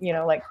hockey,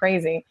 like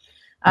crazy.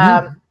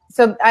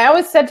 So I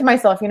always said to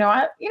myself, if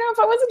I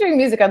wasn't doing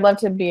music, I'd love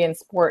to be in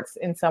sports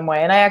in some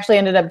way. And I actually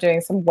ended up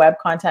doing some web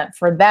content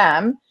for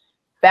them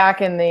back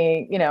in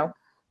the,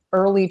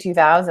 early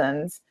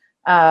 2000s,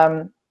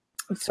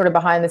 sort of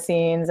behind the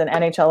scenes and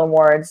NHL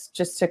awards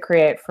just to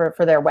create for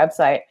their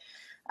website.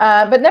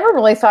 But never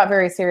really thought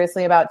very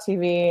seriously about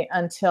TV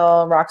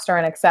until Rockstar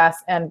in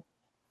Excess. And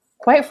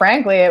quite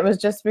frankly, it was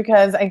just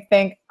because I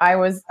think I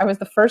was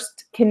the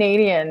first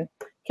Canadian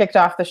kicked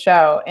off the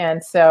show.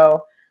 And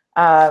so,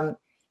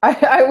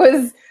 I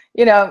was,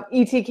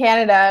 ET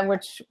Canada,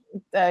 which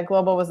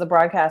Global was the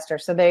broadcaster.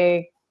 So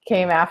they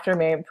came after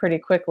me pretty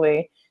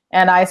quickly.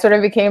 And I sort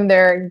of became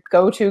their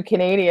go-to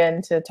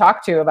Canadian to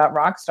talk to about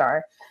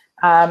Rockstar.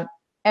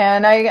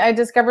 And I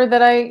discovered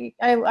that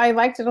I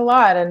liked it a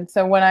lot. And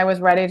so when I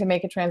was ready to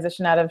make a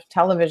transition out of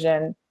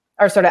television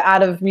or sort of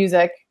out of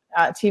music,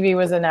 TV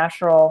was a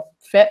natural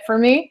fit for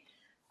me.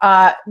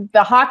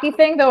 The hockey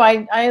thing, though,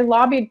 I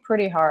lobbied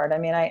pretty hard. I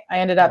mean, I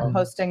ended up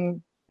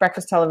hosting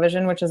Breakfast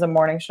Television, which is a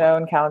morning show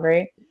in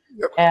Calgary.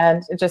 Yep.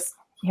 And it just,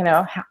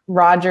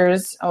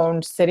 Rogers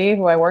owned City,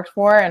 who I worked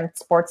for, and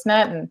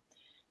Sportsnet. And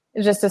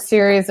it's just a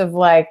series of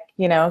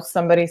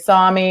somebody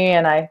saw me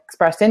and I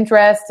expressed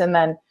interest. And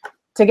then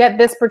to get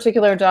this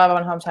particular job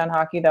on Hometown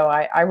Hockey, though,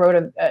 I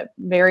wrote a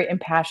very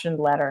impassioned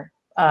letter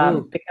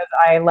because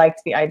I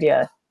liked the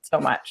idea so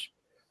much.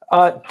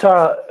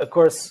 Tara, of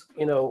course,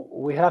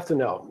 we have to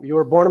know. You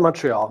were born in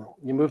Montreal.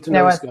 You moved to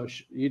Nova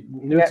Scotia.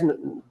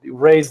 You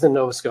raised in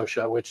Nova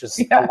Scotia, which is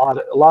a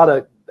lot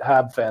of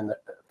Hab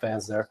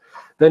fans there.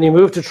 Then you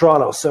moved to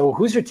Toronto. So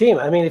who's your team?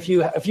 I mean, if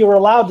you were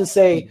allowed to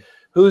say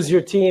whose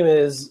your team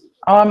is.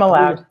 Oh, I'm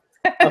allowed.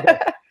 Okay.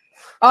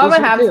 I'm a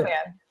Habs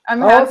fan.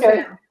 I'm a Habs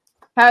fan.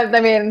 I'm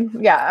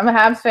a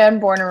Habs fan,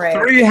 born and raised.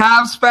 3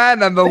 Habs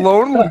fan and the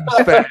lone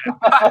Leafs fan.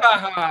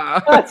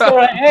 That's all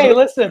right. Hey,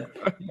 listen,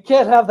 you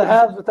can't have the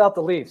Habs without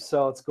the Leafs,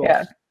 so it's cool.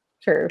 Yeah,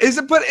 true. Is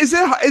it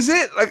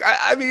like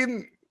I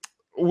mean,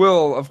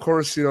 Will, of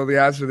course, the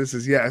answer to this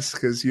is yes,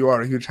 because you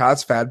are a huge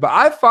Habs fan. But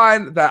I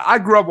find that I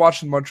grew up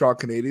watching Montreal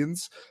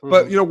Canadiens,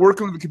 but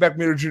working with the Quebec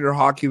Major Junior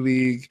Hockey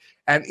League,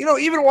 and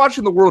even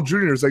watching the World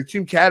Juniors, like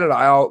Team Canada,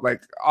 I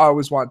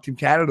always want Team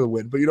Canada to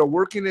win. But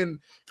working in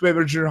Quebec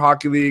Major Junior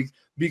Hockey League,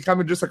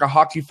 becoming just like a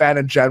hockey fan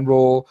in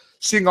general,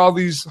 seeing all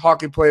these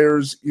hockey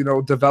players,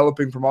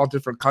 developing from all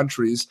different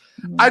countries.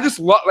 I just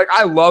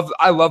I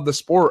love the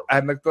sport,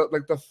 and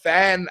the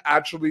fan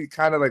actually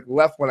kind of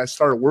left when I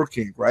started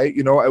working, right?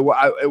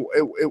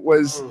 It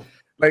was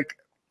like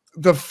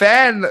the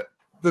fan.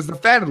 Does the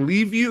fan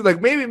leave you?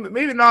 Like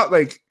maybe not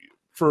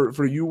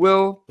for you,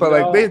 Will,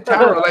 but maybe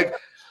Tara,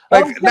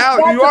 now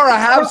you are a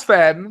Habs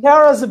fan.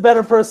 Tara's a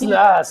better person to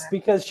ask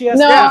because she has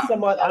to be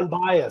somewhat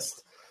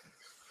unbiased.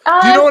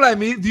 Do you know what I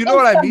mean? Do you know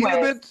what I mean a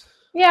bit?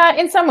 Yeah,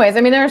 in some ways.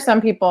 I mean, there are some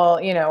people,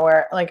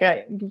 where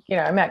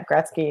I met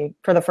Gretzky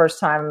for the first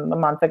time a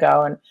month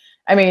ago. And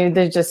I mean,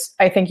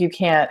 I think you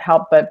can't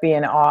help but be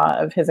in awe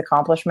of his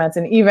accomplishments.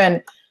 And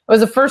even was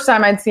the first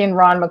time I'd seen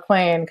Ron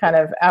McLean kind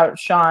of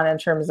outshone in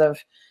terms of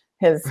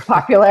his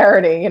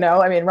popularity.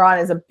 I mean, Ron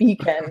is a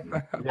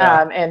beacon,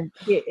 and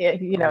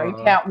you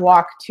can't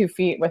walk 2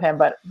 feet with him.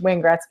 But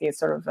Wayne Gretzky is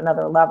sort of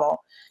another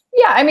level.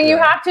 Yeah, I mean, you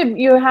have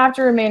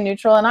to remain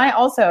neutral. And I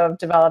also have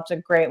developed a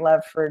great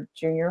love for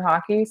junior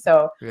hockey,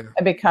 so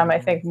I become, I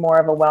think, more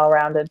of a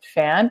well-rounded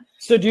fan.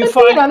 So do you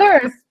find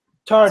others?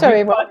 Tara,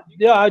 Sorry,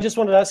 I just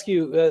wanted to ask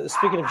you.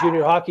 Speaking of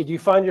junior hockey, do you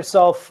find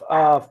yourself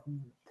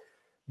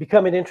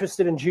becoming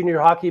interested in junior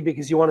hockey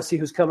because you want to see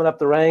who's coming up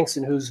the ranks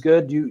and who's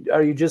good?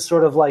 Are you just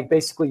sort of like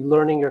basically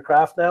learning your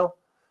craft now?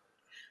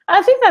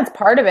 I think that's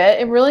part of it.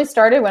 It really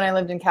started when I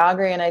lived in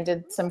Calgary and I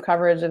did some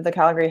coverage of the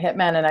Calgary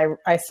Hitmen, and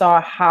I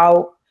saw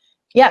how,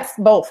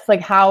 both,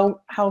 like how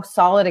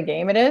solid a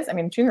game it is. I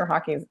mean, junior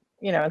hockey is,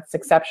 it's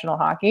exceptional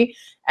hockey.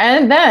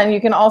 And then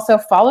you can also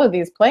follow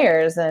these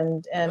players,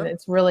 and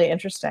it's really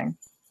interesting.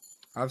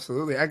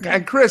 Absolutely.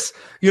 And Chris,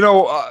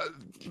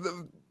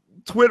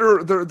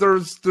 Twitter,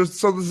 there's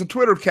a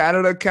Twitter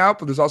Canada account,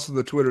 but there's also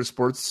the Twitter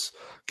Sports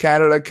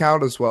Canada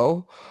account as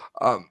well.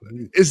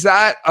 Is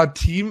that a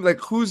team? Like,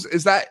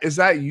 is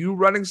that you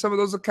running some of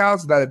those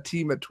accounts? Is that a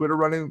team at Twitter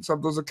running some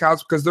of those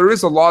accounts? Because there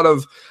is a lot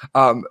of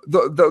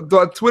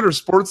the Twitter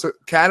Sports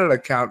Canada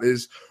account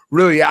is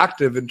really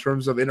active in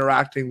terms of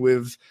interacting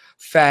with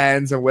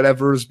fans and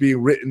whatever is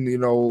being written,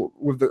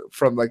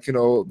 from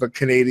the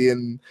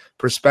Canadian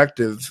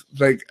perspective.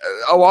 Like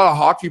a lot of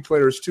hockey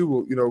players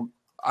too,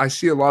 I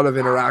see a lot of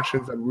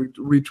interactions and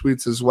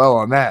retweets as well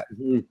on that.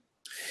 Mm-hmm.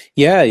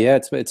 Yeah,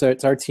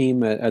 it's our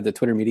team, the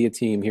Twitter media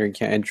team here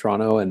in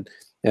Toronto, and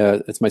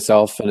it's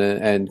myself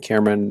and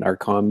Cameron, our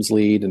comms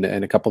lead, and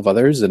a couple of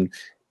others. And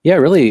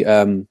really,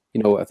 I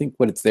think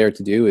what it's there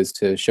to do is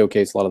to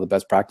showcase a lot of the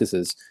best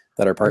practices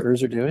that our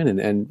partners are doing,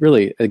 and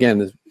really,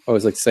 again, I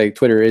always like to say,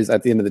 Twitter is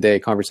at the end of the day a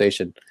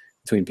conversation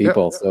between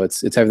people. Yep. So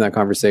it's having that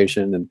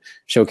conversation and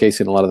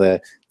showcasing a lot of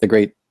the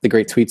great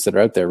tweets that are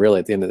out there, really,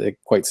 at the end of it,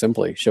 quite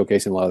simply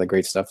showcasing a lot of the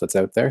great stuff that's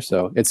out there.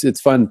 So it's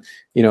fun,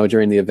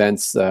 during the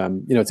events.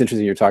 It's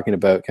interesting you're talking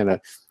about kind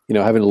of,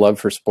 having a love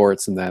for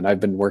sports, and then I've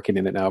been working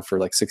in it now for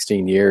like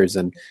 16 years.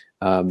 And,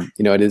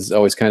 it is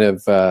always kind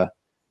of,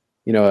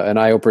 an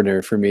eye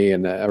opener for me,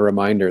 and a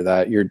reminder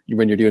that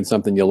when you're doing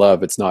something you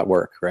love, it's not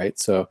work. Right.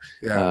 So,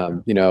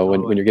 when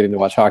you're getting to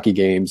watch hockey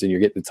games and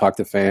you're getting to talk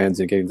to fans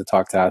and getting to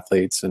talk to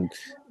athletes and,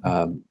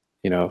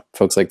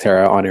 folks like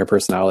Tara, on-air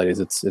personalities,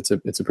 it's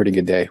a pretty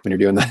good day when you're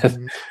doing that.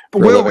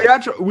 Will,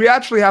 we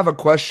actually have a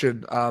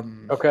question.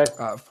 Okay.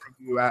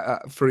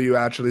 For you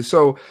actually.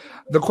 So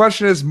the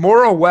question is: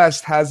 Maura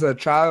West has a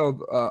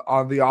child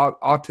on the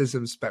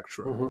autism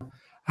spectrum. Mm-hmm.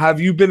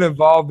 Have you been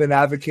involved in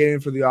advocating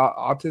for the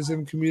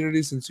autism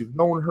community since you've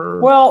known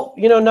her? Well,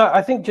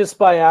 I think just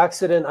by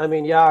accident. I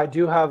mean, I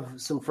do have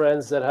some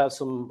friends that have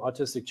some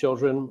autistic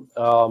children,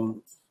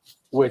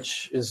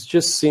 which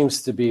just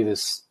seems to be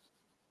this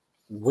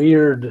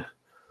weird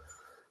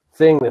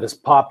thing that has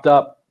popped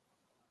up,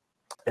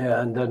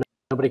 and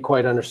nobody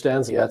quite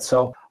understands it yet.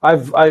 So I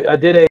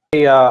did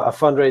a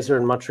fundraiser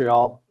in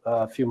Montreal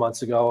a few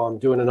months ago. I'm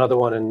doing another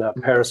one in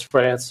Paris,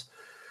 France,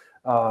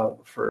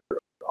 for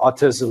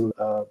Autism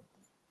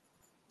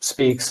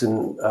Speaks,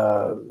 and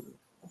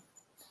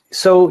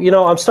so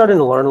I'm starting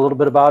to learn a little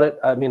bit about it.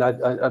 I mean, I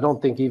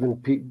don't think even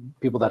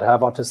people that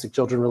have autistic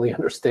children really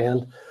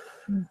understand.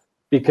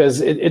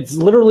 Because it's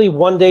literally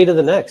one day to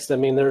the next. I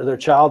mean, their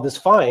child is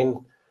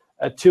fine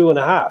at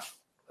 2.5.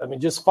 I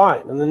mean, just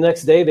fine. And the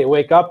next day they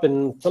wake up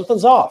and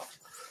something's off.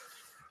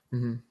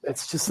 Mm-hmm.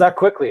 It's just that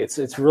quickly.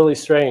 It's really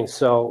strange.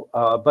 So,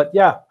 but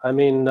yeah, I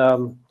mean,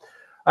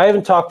 I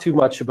haven't talked too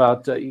much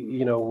about,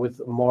 with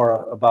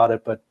Maura about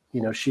it, but,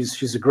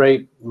 she's a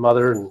great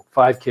mother and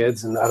 5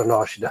 kids, and I don't know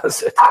how she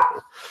does it,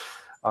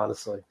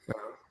 honestly.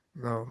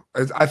 No,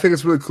 I think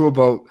it's really cool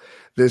about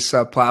this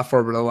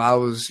platform. It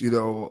allows,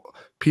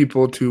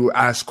 people to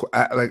ask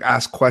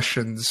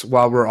questions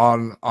while we're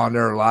on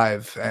air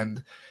live.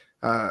 And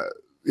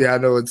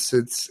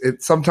it's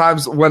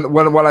sometimes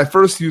when I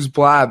first used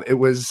Blab, it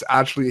was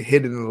actually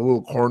hidden in a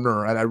little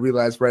corner, and I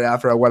realized right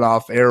after I went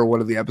off air one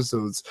of the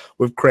episodes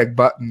with Craig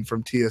Button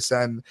from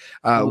TSN,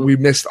 we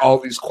missed all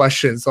these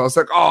questions. So I was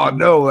like, oh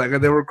no,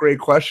 they were great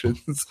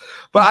questions.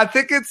 But I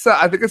think it's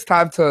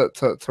time to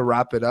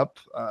wrap it up.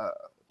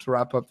 To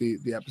wrap up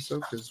the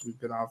episode, because we've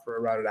been on for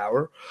around an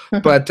hour.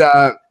 But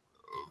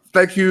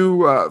thank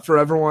you for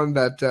everyone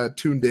that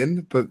tuned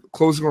in. But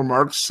closing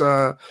remarks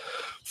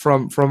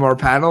from our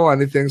panel,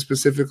 anything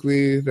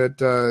specifically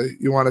that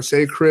you want to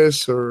say,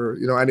 Chris, or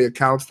any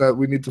accounts that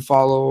we need to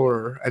follow,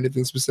 or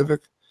anything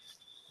specific?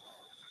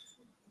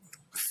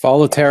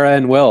 Follow Tara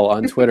and Will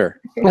on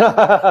Twitter.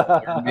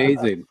 They're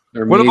amazing.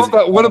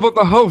 What about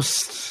the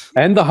host?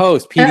 And the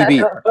host,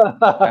 PDB.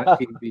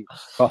 PDB.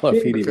 Follow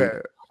PDB.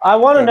 Okay. I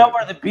want to know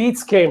where the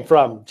beats came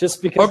from,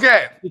 just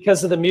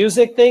because of the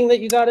music thing that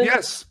you got in.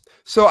 Yes.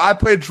 So I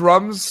played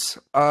drums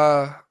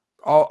all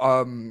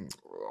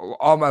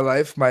my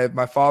life.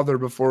 My father,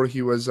 before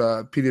he was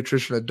a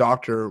pediatrician, a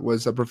doctor,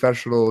 was a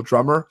professional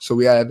drummer. So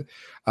we had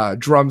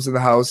drums in the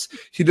house.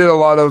 He did a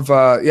lot of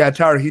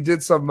Tara. He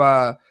did some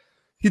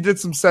he did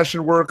some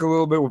session work a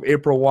little bit with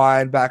April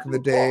Wine back in the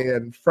day,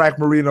 and Frank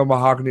Marino,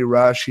 Mahogany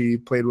Rush. He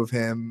played with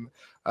him.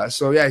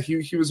 So yeah,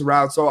 he was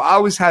around. So I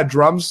always had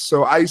drums.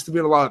 So I used to be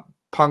in a lot of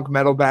punk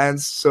metal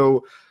bands.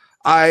 So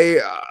I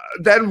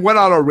then went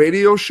on a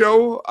radio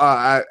show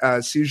at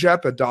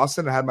CJEP at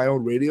Dawson. I had my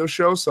own radio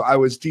show. So I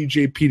was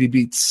DJ PD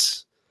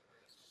Beats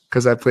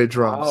because I played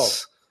drums. Wow.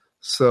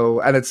 So,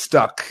 and it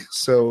stuck.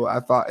 So I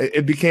thought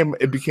it became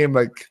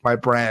like my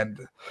brand.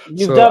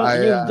 You've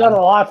done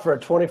a lot for a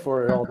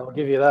 24-year-old. I'll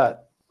give you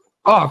that.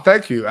 Oh,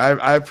 thank you.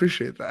 I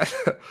appreciate that.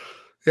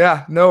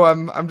 Yeah, no,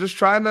 I'm just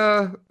trying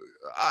to.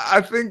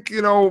 I think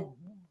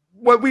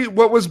what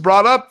was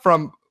brought up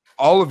from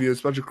all of you,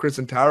 especially Chris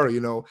and Tara,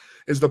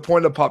 is the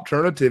point of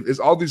Popternative is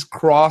all these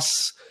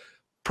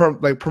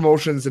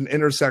promotions and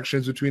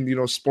intersections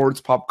between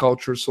sports, pop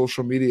culture,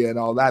 social media, and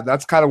all that.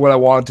 That's kind of what I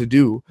wanted to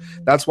do.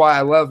 That's why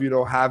I love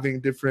having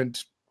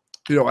different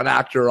an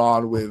actor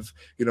on with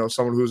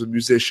someone who's a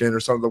musician or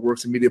someone that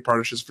works in media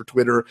partnerships for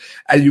Twitter,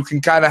 and you can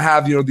kind of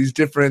have these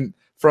different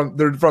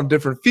they're from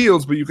different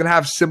fields, but you can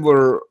have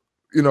similar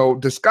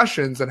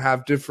discussions and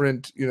have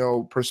different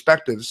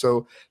perspectives.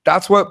 So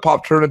that's what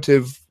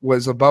Popternative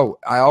was about.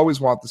 I always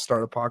want to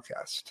start a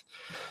podcast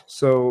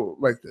so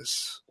like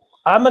this.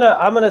 I'm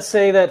gonna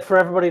say that for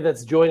everybody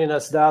that's joining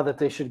us now, that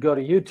they should go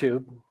to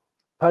YouTube,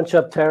 punch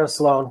up Tara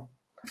Slone,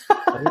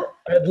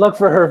 and look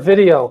for her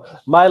video,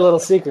 "My Little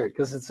Secret,"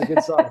 because it's a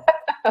good song.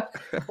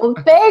 Well,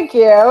 thank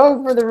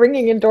you for the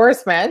ringing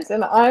endorsement,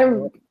 and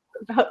I'm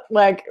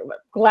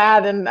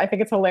glad, and I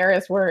think it's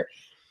hilarious we're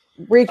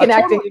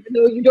reconnecting, even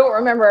though you don't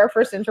remember our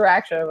first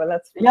interaction. But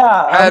that's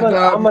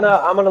I'm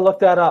gonna look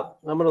that up.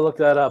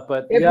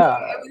 But it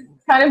was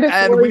kind of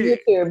before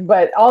YouTube,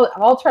 but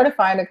I'll try to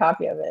find a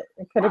copy of it.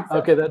 It could exist.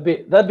 Okay,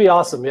 that'd be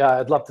awesome. Yeah,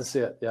 I'd love to see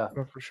it. Yeah,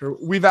 for sure.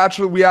 We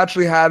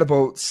actually had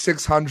about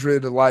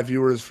 600 live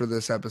viewers for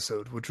this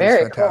episode, which was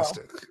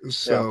fantastic. Cool.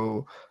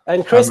 So,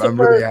 and Christopher,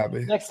 I'm really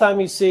happy. Next time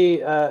you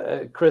see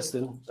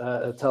Kristen,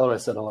 tell her I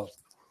said hello.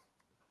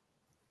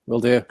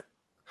 Will do.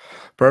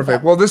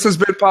 Perfect. Well, this has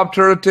been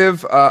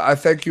Popternative. I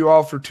thank you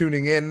all for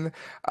tuning in.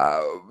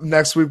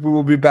 Next week we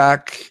will be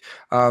back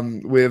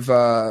with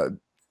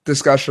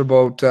discussion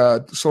about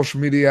social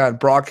media and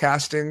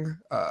broadcasting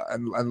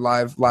and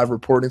live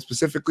reporting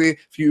specifically.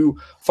 If you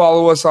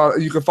follow us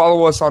you can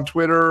follow us on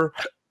Twitter,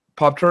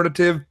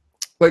 Popternative,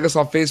 like us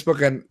on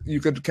Facebook, and you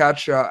can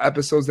catch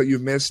episodes that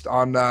you've missed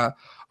on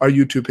our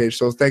YouTube page.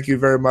 So thank you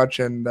very much,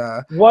 and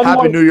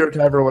Happy New Year to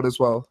everyone as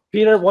well.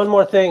 Peter, one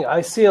more thing.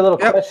 I see a little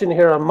question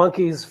here on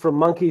Monkeys from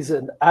Monkeys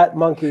and at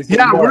Monkeys.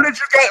 Yeah, where did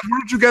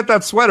you get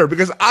that sweater?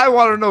 Because I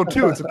want to know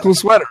too. It's a cool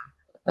sweater.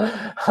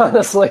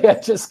 Honestly, I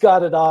just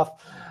got it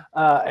off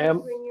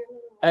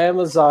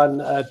Amazon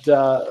at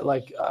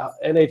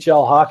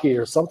NHL hockey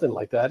or something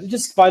like that. You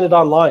just find it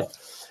online.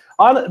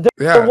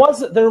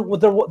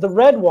 The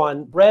red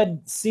one,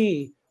 Red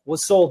C,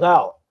 was sold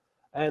out.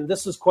 And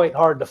this was quite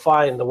hard to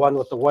find, the one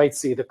with the white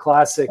C, the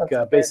classic,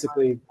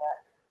 basically.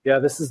 Yeah,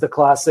 this is the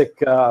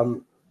classic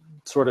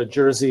sort of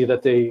jersey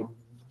that they...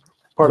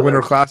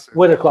 Winter Classic.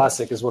 Winter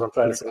Classic is what I'm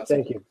trying to say.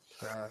 Thank you.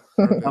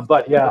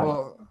 But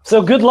yeah,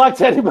 so good luck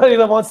to anybody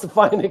that wants to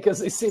find it, because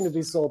they seem to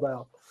be sold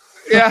out.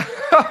 Yeah,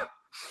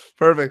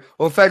 perfect.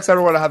 Well, thanks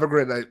everyone. Have a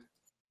great night.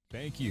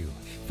 Thank you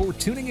for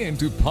tuning in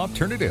to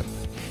Popternative.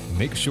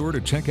 Make sure to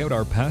check out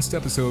our past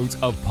episodes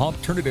of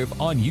Popternative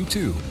on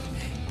YouTube.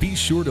 Be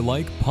sure to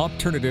like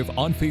Popternative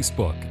on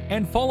Facebook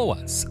and follow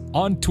us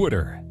on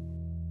Twitter.